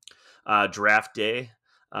 Draft Day.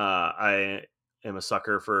 I am a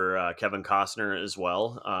sucker for Kevin Costner as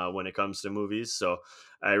well when it comes to movies. So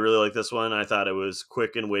I really like this one. I thought it was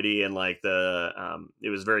quick and witty, and like it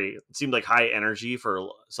was it seemed like high energy for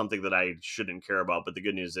something that I shouldn't care about. But the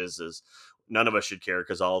good news is none of us should care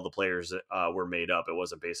because all the players were made up. It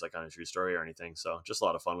wasn't based like on a true story or anything. So just a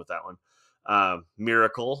lot of fun with that one.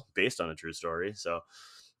 Miracle, based on a true story. So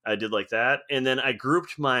I did like that, and then I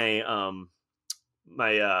grouped my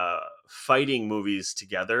fighting movies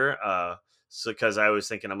together. So because I was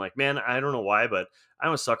thinking, I'm like, man, I don't know why, but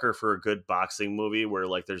I'm a sucker for a good boxing movie where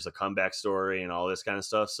like there's a comeback story and all this kind of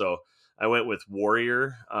stuff. So I went with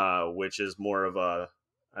Warrior, which is more of I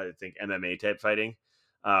think MMA type fighting.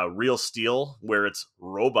 Real Steel, where it's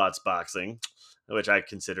robots boxing, which I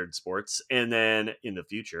considered sports, and then in the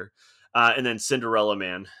future, and then Cinderella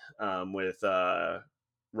Man with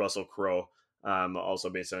Russell Crowe, also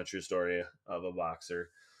based on a true story of a boxer.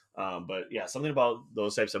 But yeah, something about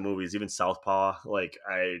those types of movies, even Southpaw, like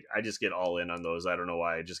I just get all in on those. I don't know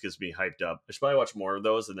why. It just gets me hyped up. I should probably watch more of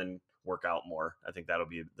those and then work out more. I think that'll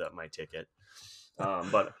be my ticket.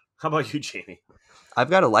 But how about you, Jamie? I've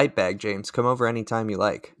got a light bag, James. Come over anytime you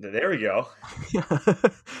like. There we go.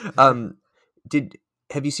 um, did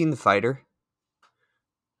have you seen The Fighter?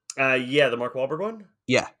 Yeah, the Mark Wahlberg one.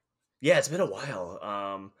 Yeah. Yeah, it's been a while.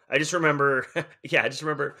 I just remember, yeah, I just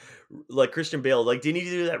remember like Christian Bale, like didn't he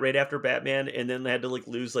do that right after Batman, and then had to like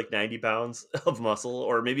lose like 90 pounds of muscle,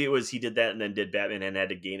 or maybe it was he did that and then did Batman and had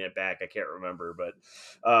to gain it back. I can't remember, but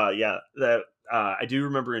yeah, that I do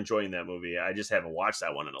remember enjoying that movie. I just haven't watched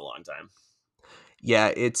that one in a long time.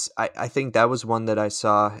 Yeah, I think that was one that I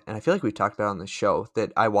saw, and I feel like we talked about it on the show,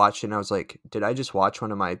 that I watched and I was like, did I just watch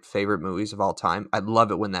one of my favorite movies of all time? I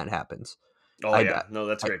love it when that happens. Oh I, yeah, no,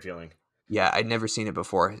 that's a I great feeling. Yeah, I'd never seen it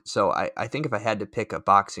before. So I think if I had to pick a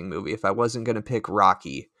boxing movie, if I wasn't going to pick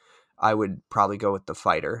Rocky, I would probably go with The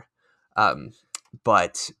Fighter. Um,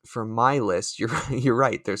 but for my list, you're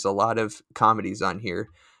right. There's a lot of comedies on here,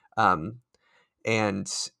 um, and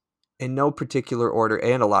in no particular order,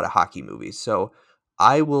 and a lot of hockey movies. So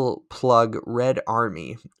I will plug Red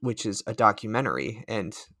Army, which is a documentary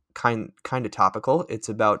and kind of topical. It's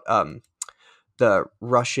about the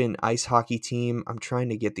Russian ice hockey team. I'm trying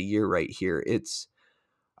to get the year right here.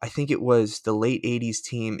 I think it was the late 80s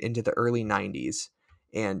team into the early 90s.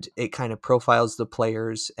 And it kind of profiles the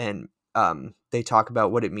players, and they talk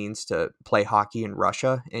about what it means to play hockey in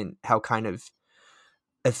Russia and how kind of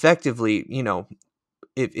effectively,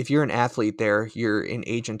 if you're an athlete there, you're an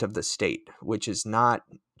agent of the state, which is not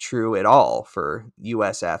true at all for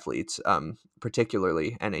U.S. athletes,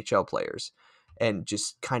 particularly NHL players. And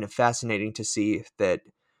just kind of fascinating to see that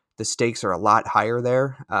the stakes are a lot higher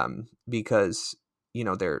there, because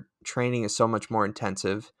their training is so much more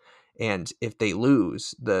intensive, and if they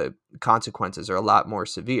lose, the consequences are a lot more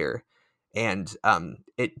severe. And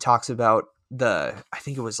it talks about I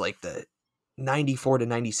think it was like the 94 to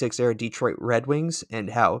 96 era Detroit Red Wings, and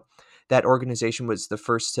how that organization was the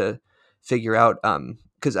first to figure out,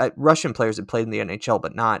 because Russian players had played in the NHL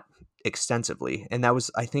but not extensively, and that was,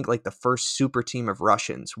 I think, like the first super team of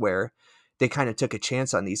Russians where they kind of took a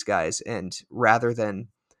chance on these guys, and rather than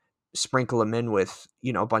sprinkle them in with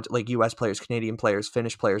a bunch of like US players, Canadian players,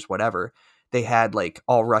 Finnish players, whatever, they had like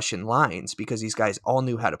all Russian lines because these guys all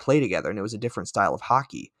knew how to play together, and it was a different style of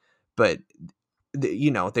hockey. But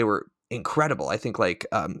they were incredible. I think like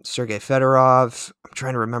Sergei Fedorov. I'm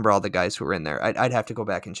trying to remember all the guys who were in there. I'd have to go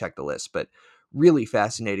back and check the list, but really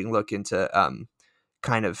fascinating look into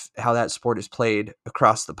kind of how that sport is played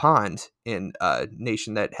across the pond in a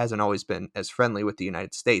nation that hasn't always been as friendly with the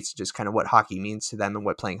United States. Just kind of what hockey means to them and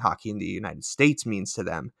what playing hockey in the United States means to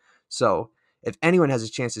them. So if anyone has a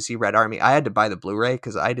chance to see Red Army, I had to buy the Blu-ray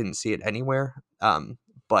because I didn't see it anywhere.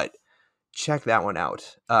 But check that one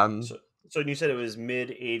out. So, so you said it was mid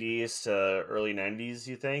 '80s to early '90s.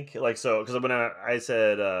 You think, like, so? Because when I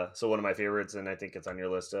said, so one of my favorites, and I think it's on your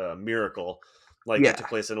list, Miracle, like that Yeah, took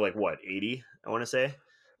place in like what, '80? I want to say.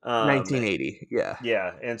 Um, 1980. Yeah.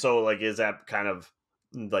 yeah, and so like, is that kind of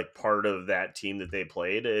like part of that team that they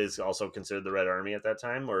played is also considered the Red Army at that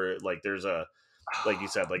time, or like there's a, like you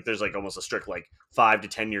said, like there's like almost a strict like 5 to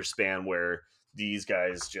 10 year span where these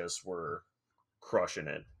guys just were crushing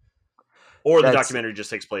it, or the That's documentary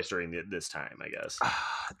just takes place during this time, I guess.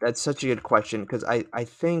 that's such a good question, because I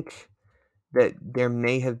think that there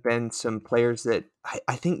may have been some players that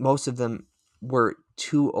I think most of them were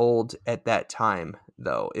too old at that time,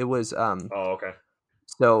 though. It was Oh, okay.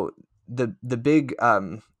 so the big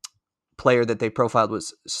player that they profiled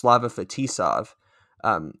was Slava Fetisov.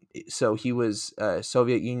 So he was a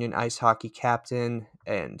Soviet Union ice hockey captain,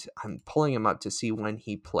 and I'm pulling him up to see when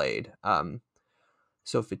he played.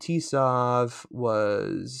 So Fetisov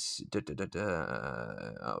was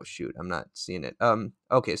oh shoot, I'm not seeing it.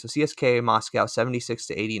 Okay, so CSK Moscow 76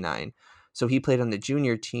 to 89. So he played on the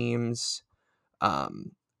junior teams.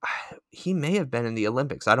 Um he may have been in the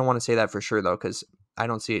Olympics. I don't want to say that for sure though, cuz I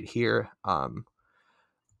don't see it here.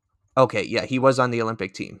 Okay, yeah, he was on the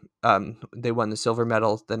Olympic team. They won the silver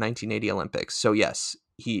medal the 1980 Olympics. So yes,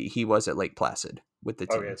 he was at Lake Placid with the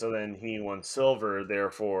Okay, team. so then he won silver,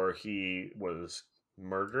 therefore he was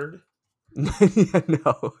murdered.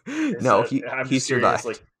 No. Is No, that? he I'm he just curious,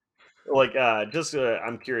 survived. like just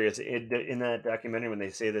I'm curious in that documentary when they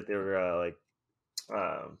say that they were like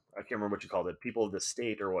I can't remember what you called it, people of the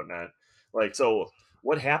state or whatnot. Like, so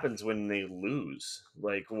what happens when they lose?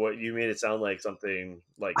 Like, what you made it sound like something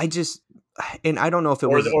like, I just and I don't know if it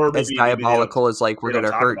was or as maybe diabolical as like we're they don't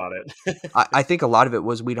gonna talk hurt. about it. I think a lot of it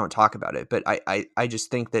was we don't talk about it, but I just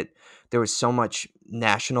think that there was so much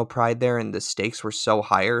national pride there, and the stakes were so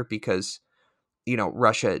higher because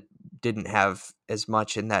Russia didn't have as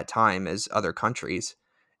much in that time as other countries.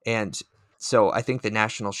 And so I think the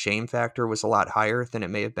national shame factor was a lot higher than it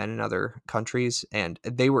may have been in other countries. And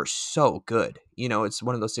they were so good. It's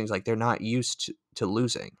one of those things like they're not used to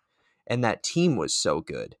losing. And that team was so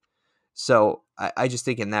good. So I just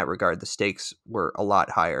think in that regard, the stakes were a lot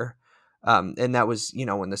higher. And that was,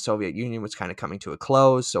 when the Soviet Union was kind of coming to a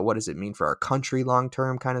close. So what does it mean for our country long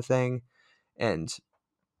term kind of thing? And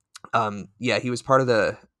yeah, he was part of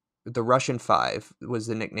the Russian Five was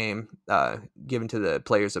the nickname given to the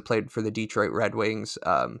players that played for the Detroit Red Wings.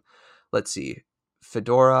 Let's see,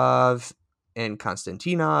 Fedorov. and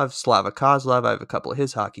Konstantinov, Slava Kozlov. I have a couple of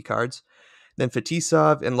his hockey cards. Then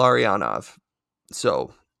Fetisov and Larionov.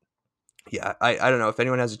 So, yeah, I don't know if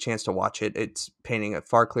anyone has a chance to watch it. It's painting a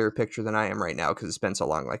far clearer picture than I am right now because it's been so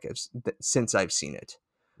long since I've seen it.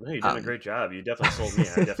 No, you're doing a Um, great job. You definitely sold me.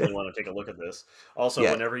 I definitely want to take a look at this. Also,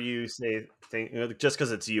 yeah, whenever you say just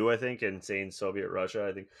because it's you, I think, and saying Soviet Russia,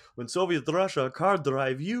 I think when Soviet Russia car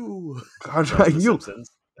drive you from The you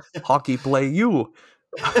Simpsons. hockey play you.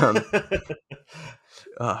 Um,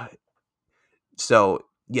 uh, so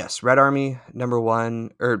yes, Red Army number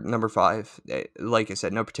 1 or number 5. Like I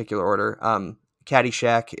said, no particular order.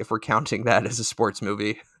 Caddyshack, if we're counting that as a sports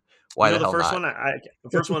movie, You why know, the hell not? the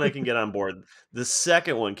first one I can get on board. The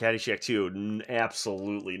second one, Caddyshack 2,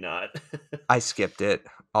 absolutely not. I skipped it.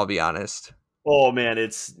 I'll be honest. Oh man,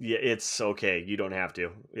 it's okay. You don't have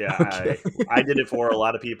to. Yeah, Okay. I did it for a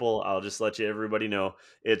lot of people. I'll just let everybody know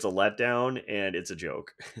it's a letdown and it's a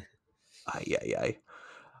joke. Ay, ay, ay.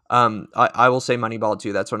 I will say Moneyball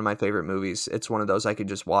too. That's one of my favorite movies. It's one of those I could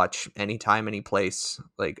just watch anytime, any place.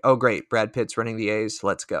 Like, oh great, Brad Pitt's running the A's.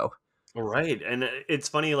 Let's go. Right, and it's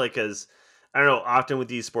funny, like, cause I don't know. Often with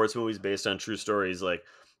these sports movies based on true stories, like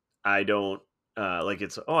I don't like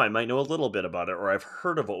it's I might know a little bit about it or I've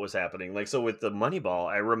heard of what was happening. Like so with the Moneyball,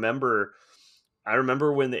 I remember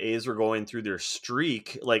when the A's were going through their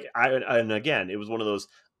streak. Like and again, it was one of those.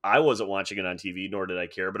 I wasn't watching it on TV, nor did I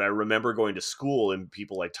care. But I remember going to school and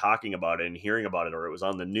people like talking about it and hearing about it, or it was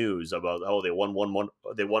on the news about they won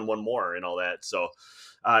one more and all that. So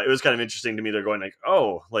it was kind of interesting to me. They're going like,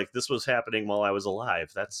 oh, like this was happening while I was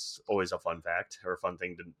alive. That's always a fun fact or a fun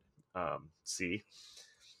thing to see.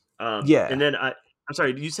 And Yeah. then I'm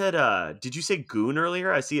sorry. You said did you say Goon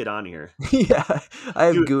earlier? I see it on here. Yeah. I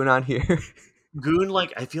have Dude, Goon on here. Goon,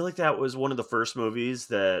 like I feel like that was one of the first movies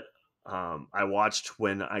that I watched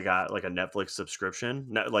when I got like a Netflix subscription,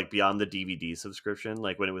 not like beyond the DVD subscription,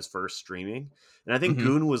 like when it was first streaming. And I think hmm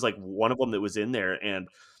Goon was like one of them that was in there. And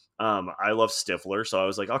I love Stifler, so I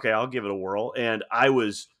was like, okay, I'll give it a whirl. And I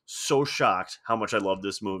was so shocked how much I loved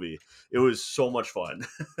this movie. It was so much fun.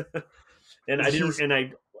 And I didn't, He's and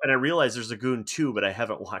I realized there's a Goon 2, but I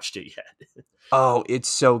haven't watched it yet. Oh, it's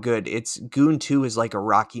so good. It's Goon 2 is like a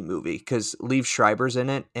Rocky movie because Liev Schreiber's in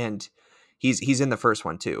it, and he's in the first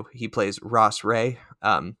one too. He plays Ross Ray,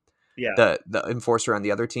 Yeah. the enforcer on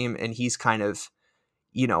the other team, and he's kind of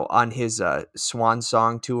on his swan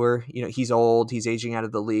song tour. He's old, he's aging out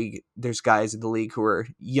of the league. There's guys in the league who are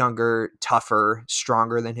younger, tougher,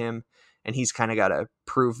 stronger than him, and he's kind of got to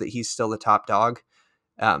prove that he's still the top dog.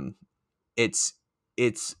 Um, it's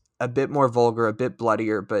it's a bit more vulgar, a bit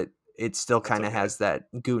bloodier, but it still That's kind of okay. has that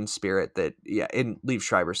goon spirit that and Liev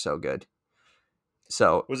Schreiber's so good.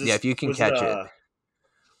 So Was yeah, this if you can was it catch it.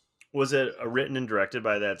 was it written and directed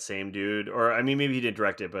by that same dude? Or I mean, maybe he didn't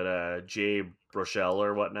direct it, but Jay Brochelle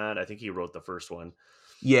or whatnot. I think he wrote the first one.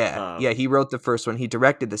 Yeah, yeah, Um, he wrote the first one. He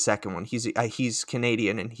directed the second one. He's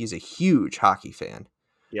Canadian and he's a huge hockey fan.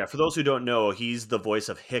 yeah, for those who don't know, he's the voice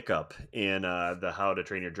of Hiccup in the How to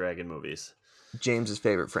Train Your Dragon movies. James's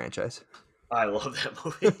favorite franchise. I love that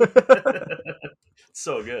movie.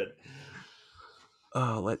 So good.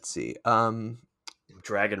 Let's see.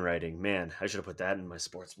 Dragon riding, man, I should have put that in my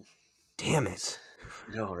sports Damn movies.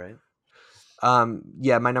 it. No, right?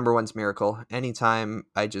 Yeah, my number one's Miracle. Anytime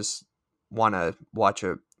I just want to watch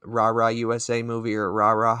a rah rah USA movie or a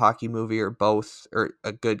rah rah hockey movie or both or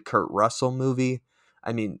a good Kurt Russell movie,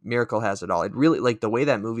 I mean, Miracle has it all. It really like the way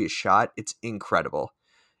that movie is shot. It's incredible,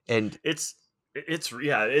 and It's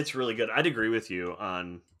yeah, it's really good. I'd agree with you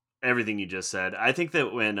on everything you just said. I think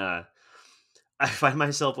that when I find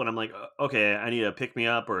myself when I'm like, okay, I need a pick me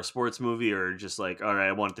up or a sports movie or just like, all right,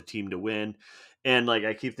 I want the team to win. And like,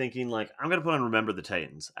 I keep thinking like, I'm going to put on Remember the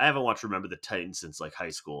Titans. I haven't watched Remember the Titans since like high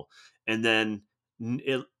school. And then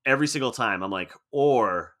every single time I'm like,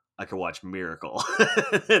 or I could watch Miracle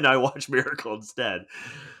and I watch Miracle instead.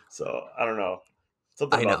 So I don't know.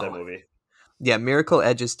 Something I about that know. movie. Yeah, Miracle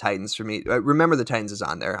edges Titans for me. Remember the Titans is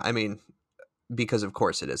on there. I mean, because of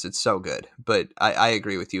course it is. It's so good. But I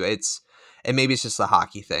agree with you. And maybe it's just the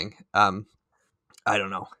hockey thing. I don't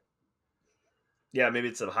know. Yeah, maybe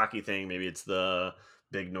it's a hockey thing. Maybe it's the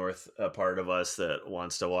big North part of us that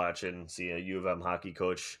wants to watch and see a U of M hockey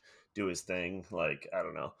coach do his thing. Like I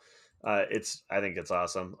don't know. I think it's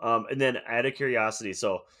awesome. And then out of curiosity,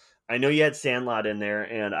 so I know you had Sandlot in there,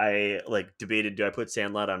 and I like debated do I put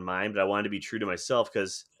Sandlot on mine, but I wanted to be true to myself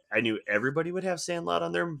because I knew everybody would have Sandlot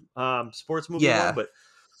on their sports movie one. Yeah. But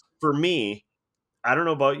for me, I don't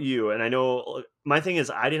know about you, and I know my thing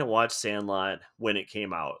is I didn't watch Sandlot when it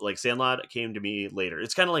came out. Like Sandlot came to me later.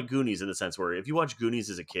 It's kind of like Goonies in the sense where if you watch Goonies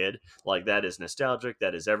as a kid, like that is nostalgic.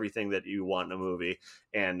 That is everything that you want in a movie.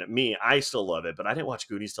 And me, I still love it, but I didn't watch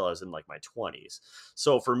Goonies till I was in like my 20s.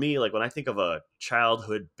 So for me, like when I think of a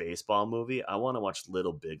childhood baseball movie, I want to watch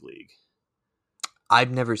Little Big League.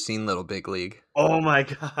 I've never seen Little Big League. Oh my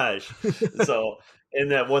gosh. So,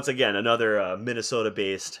 and that once again, another Minnesota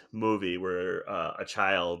based movie where a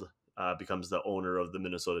child becomes the owner of the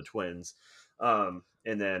Minnesota Twins. And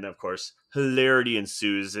then, of course, hilarity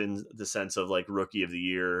ensues in the sense of like rookie of the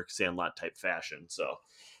year, Sandlot type fashion. So,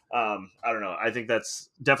 I don't know. I think that's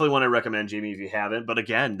definitely one I recommend, Jamie, if you haven't. But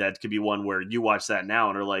again, that could be one where you watch that now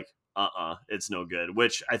and are like, it's no good.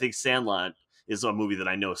 Which I think Sandlot is a movie that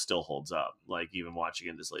I know still holds up, like even watching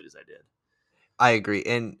it as late as I did. I agree.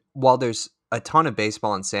 And while there's a ton of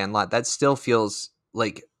baseball in Sandlot, that still feels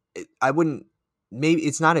like I wouldn't. Maybe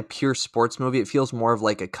it's not a pure sports movie. It feels more of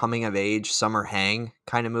like a coming of age summer hang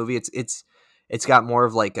kind of movie. It's got more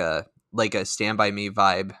of like a Stand By Me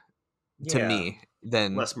vibe to Yeah, me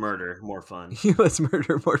than less murder, more fun. Less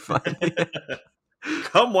Murder, More Fun.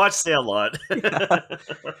 Come watch Sandlot. Yeah.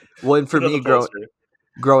 Well, and for Put on me, the poster.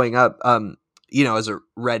 growing up, as a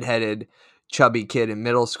redheaded, chubby kid in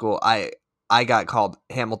middle school, I got called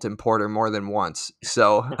Hamilton Porter more than once.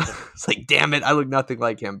 So it's like, damn it, I look nothing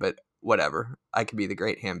like him, but whatever. I could be the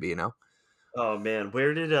great Hambino. Oh man,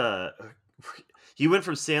 where did he went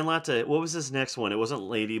from Sandlot to what was his next one? It wasn't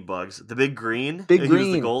Ladybugs. The Big Green. Big He was the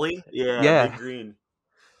Green. goalie. Yeah, Big Yeah. Green.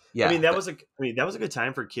 I mean, Yeah. that was a good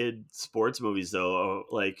time for kid sports movies, though.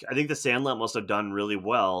 Like, I think the Sandlot must have done really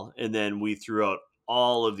well, and then we threw out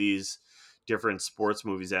all of these different sports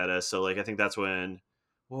movies at us. So, like, I think that's when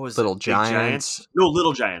what was Little it? Big Giants? Giants. No,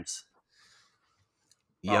 Little Giants.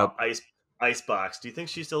 Yep. Icebox. Do you think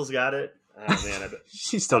she still's got it? Oh man,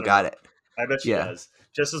 She I still don't got know. it. I bet she Yeah. does,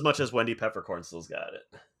 just as much as Wendy Peppercorn still's got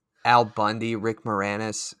it. Al Bundy, Rick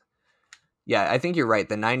Moranis. Yeah, I think you're right.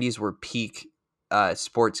 The 90s were peak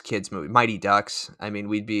sports kids movie. Mighty Ducks. I mean,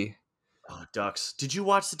 we'd be. Oh, Ducks. Did you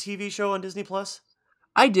watch the TV show on Disney Plus?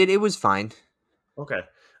 I did. It was fine. Okay.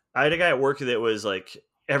 I had a guy at work that was like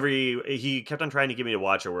he kept on trying to get me to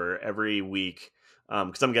watch it where every week,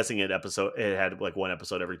 because I'm guessing it had like one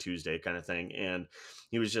episode every Tuesday kind of thing. And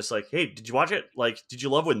he was just like, hey, did you watch it? Like, did you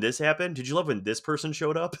love when this happened? Did you love when this person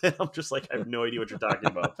showed up? And I'm just like, I have no idea what you're talking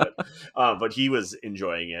about. But he was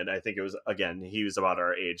enjoying it. I think it was, again, he was about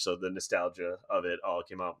our age. So the nostalgia of it all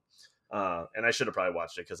came out. And I should have probably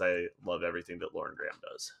watched it because I love everything that Lauren Graham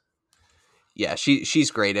does. Yeah,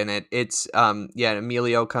 she's great in it. It's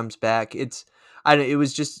Emilio comes back. It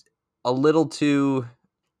was just a little too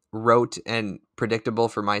rote and predictable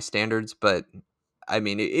for my standards, but I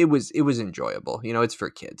mean it was enjoyable. It's for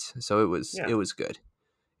kids, so Yeah. it was good.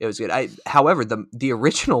 It was good. However, the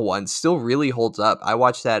original one still really holds up. I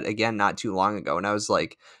watched that again not too long ago, and I was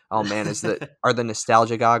like, "Oh man, are the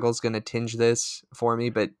nostalgia goggles going to tinge this for me?"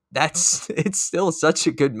 But it's still such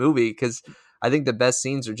a good movie because I think the best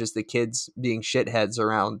scenes are just the kids being shitheads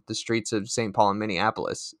around the streets of St. Paul and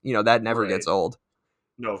Minneapolis. That never Right. gets old.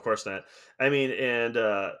 No, of course not. I mean, and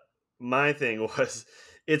my thing was,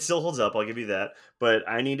 it still holds up. I'll give you that. But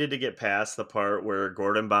I needed to get past the part where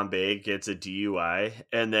Gordon Bombay gets a DUI,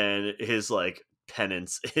 and then his like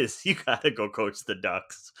penance is you gotta go coach the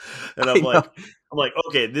Ducks. And I know. I'm like,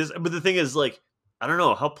 okay, this. But the thing is, like, I don't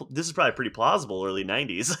know how this is probably pretty plausible. Early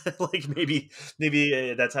 '90s, like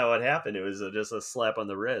maybe that's how it happened. It was just a slap on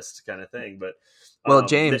the wrist kind of thing. But Well, um,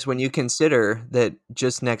 James, when you consider that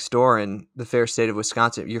just next door in the fair state of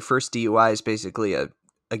Wisconsin, your first DUI is basically a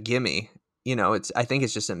gimme. I think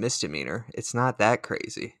it's just a misdemeanor. It's not that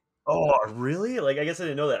crazy. Oh, really? Like, I guess I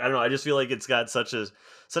didn't know that. I don't know. I just feel like it's got such a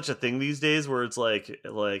thing these days where it's like,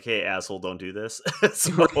 hey, asshole, don't do this.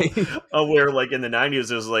 So, Right. where like in the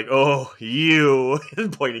 '90s, it was like, oh, you,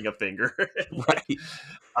 and pointing a finger. Like, Right.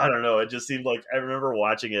 I don't know. It just seemed like I remember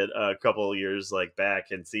watching it a couple of years like back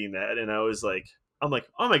and seeing that, and I'm like,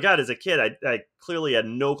 oh my god! As a kid, I clearly had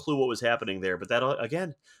no clue what was happening there. But that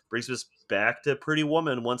again brings us back to Pretty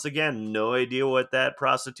Woman once again. No idea what that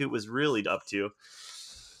prostitute was really up to.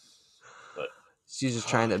 But She's just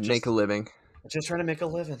trying to make a living. just trying to make a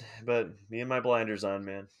living. But me and my blinders on,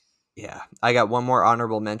 man. Yeah. I got one more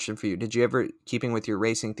honorable mention for you. Did you ever, keeping with your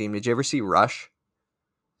racing theme, did you ever see Rush?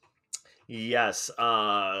 Yes,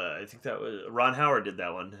 I think that was Ron Howard did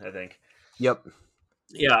that one. I think. Yep.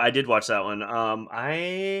 Yeah, I did watch that one.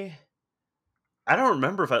 I don't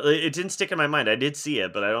remember if it didn't stick in my mind. I did see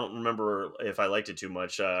it, but I don't remember if I liked it too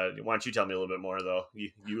much. Why don't you tell me a little bit more though?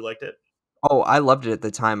 You liked it? Oh, I loved it at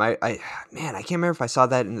the time. Man, I can't remember if I saw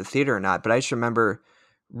that in the theater or not, but I just remember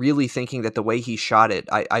really thinking that the way he shot it,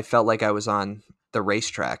 I felt like I was on the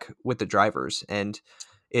racetrack with the drivers. And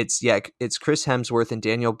it's Chris Hemsworth and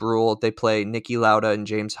Daniel Bruhl. They play Niki Lauda and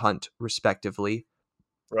James Hunt respectively.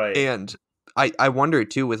 Right, And I wonder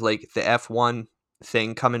too, with like the F1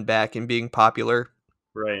 thing coming back and being popular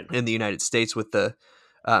right. in the United States with the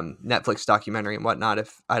Netflix documentary and whatnot.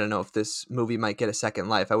 If I don't know if this movie might get a second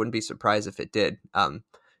life, I wouldn't be surprised if it did.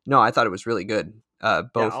 No, I thought it was really good. Yeah,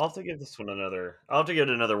 Both. I'll have to give this one another. I'll have to give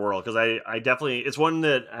it another whirl because I definitely it's one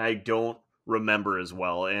that I don't remember as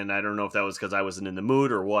well, and I don't know if that was because I wasn't in the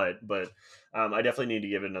mood or what, but I definitely need to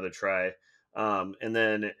give it another try. And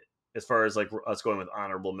then as far as like us going with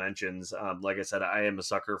honorable mentions, like I said, I am a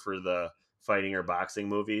sucker for the fighting or boxing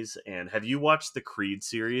movies. And have you watched the Creed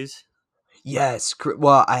series? Yes.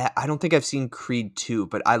 Well, I don't think I've seen Creed 2,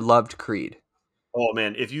 but I loved Creed. Oh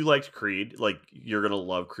man, if you liked Creed, like you're gonna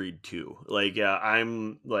love Creed 2. Like, yeah,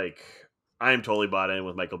 I'm totally bought in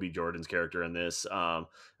with Michael B. Jordan's character in this.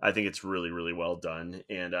 I think it's really, really well done,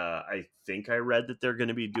 and I think I read that they're going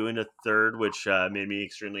to be doing a third, which made me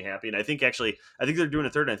extremely happy. And I think they're doing a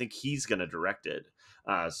third, and I think he's going to direct it,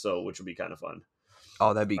 so which will be kind of fun.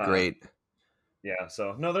 Oh, that'd be Uh, great. yeah,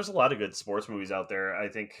 so no, there's a lot of good sports movies out there. I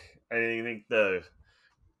think the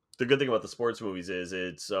good thing about the sports movies is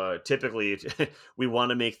it's typically we want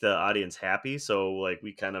to make the audience happy, so like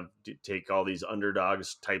we kind of take all these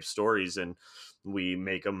underdogs type stories and we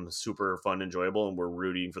make them super fun, enjoyable, and we're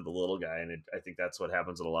rooting for the little guy. And I think that's what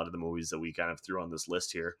happens in a lot of the movies that we kind of threw on this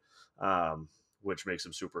list here, which makes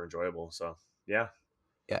them super enjoyable. So yeah.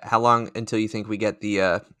 Yeah. How long until you think we get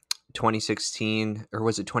the 2016 or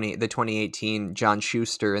was it 2018 John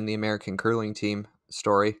Schuster and the American curling team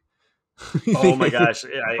story? Oh my gosh,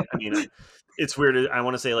 I mean, it's weird. I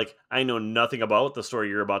want to say like I know nothing about the story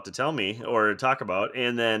you're about to tell me or talk about,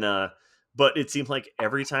 and then but it seemed like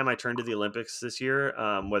every time I turned to the Olympics this year,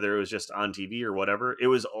 whether it was just on TV or whatever, it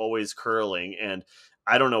was always curling, and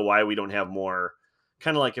I don't know why we don't have more.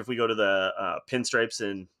 Kind of like if we go to the pinstripes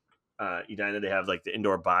in Edina, they have like the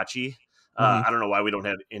indoor bocce. Mhm. I don't know why we don't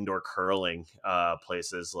have indoor curling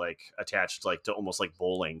places like attached like to almost like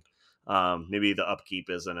bowling. Maybe the upkeep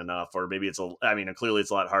isn't enough, or maybe I mean, clearly it's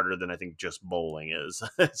a lot harder than I think just bowling is.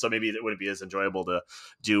 So maybe it wouldn't be as enjoyable to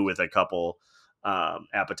do with a couple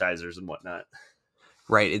appetizers and whatnot.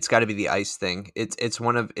 Right. It's got to be the ice thing. It's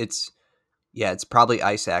one of it's Yeah, it's probably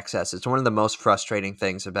ice access. It's one of the most frustrating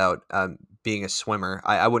things about being a swimmer.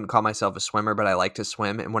 I wouldn't call myself a swimmer, but I like to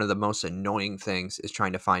swim. And one of the most annoying things is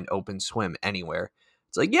trying to find open swim anywhere.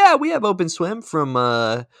 It's like, yeah, we have open swim from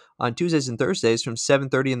on Tuesdays and Thursdays from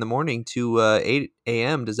 7:30 in the morning to 8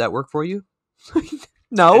 a.m. Does that work for you? And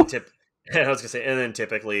No. tip, and I was gonna say, and then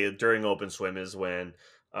typically during open swim is when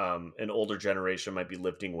an older generation might be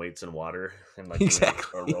lifting weights in water and like doing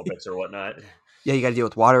Exactly. aerobics or whatnot. Yeah, you got to deal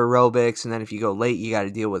with water aerobics, and then if you go late, you got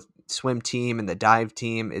to deal with swim team and the dive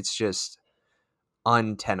team. It's just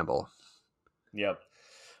untenable. Yep.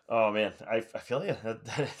 Oh man, I feel you.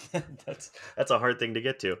 That's a hard thing to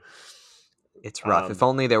get to. It's rough. If Um,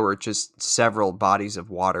 only there were just several bodies of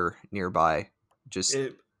water nearby, just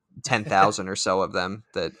it, 10,000 or so of them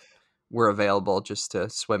that were available just to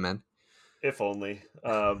swim in. if only.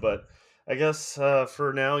 But I guess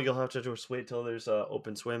for now you'll have to just wait till there's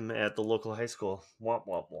open swim at the local high school. Womp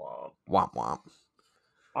womp womp. Womp womp.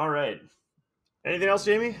 All right. Anything else,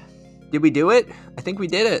 Jamie? Did we do it? I think we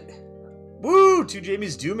did it. Woo! Two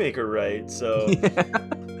Jamies do make a right. So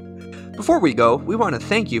Before we go, we want to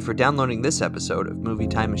thank you for downloading this episode of Movie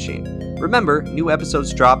Time Machine. Remember, new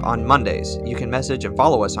episodes drop on Mondays. You can message and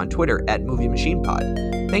follow us on Twitter at Movie Machine Pod.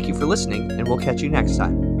 Thank you for listening, and we'll catch you next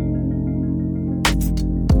time.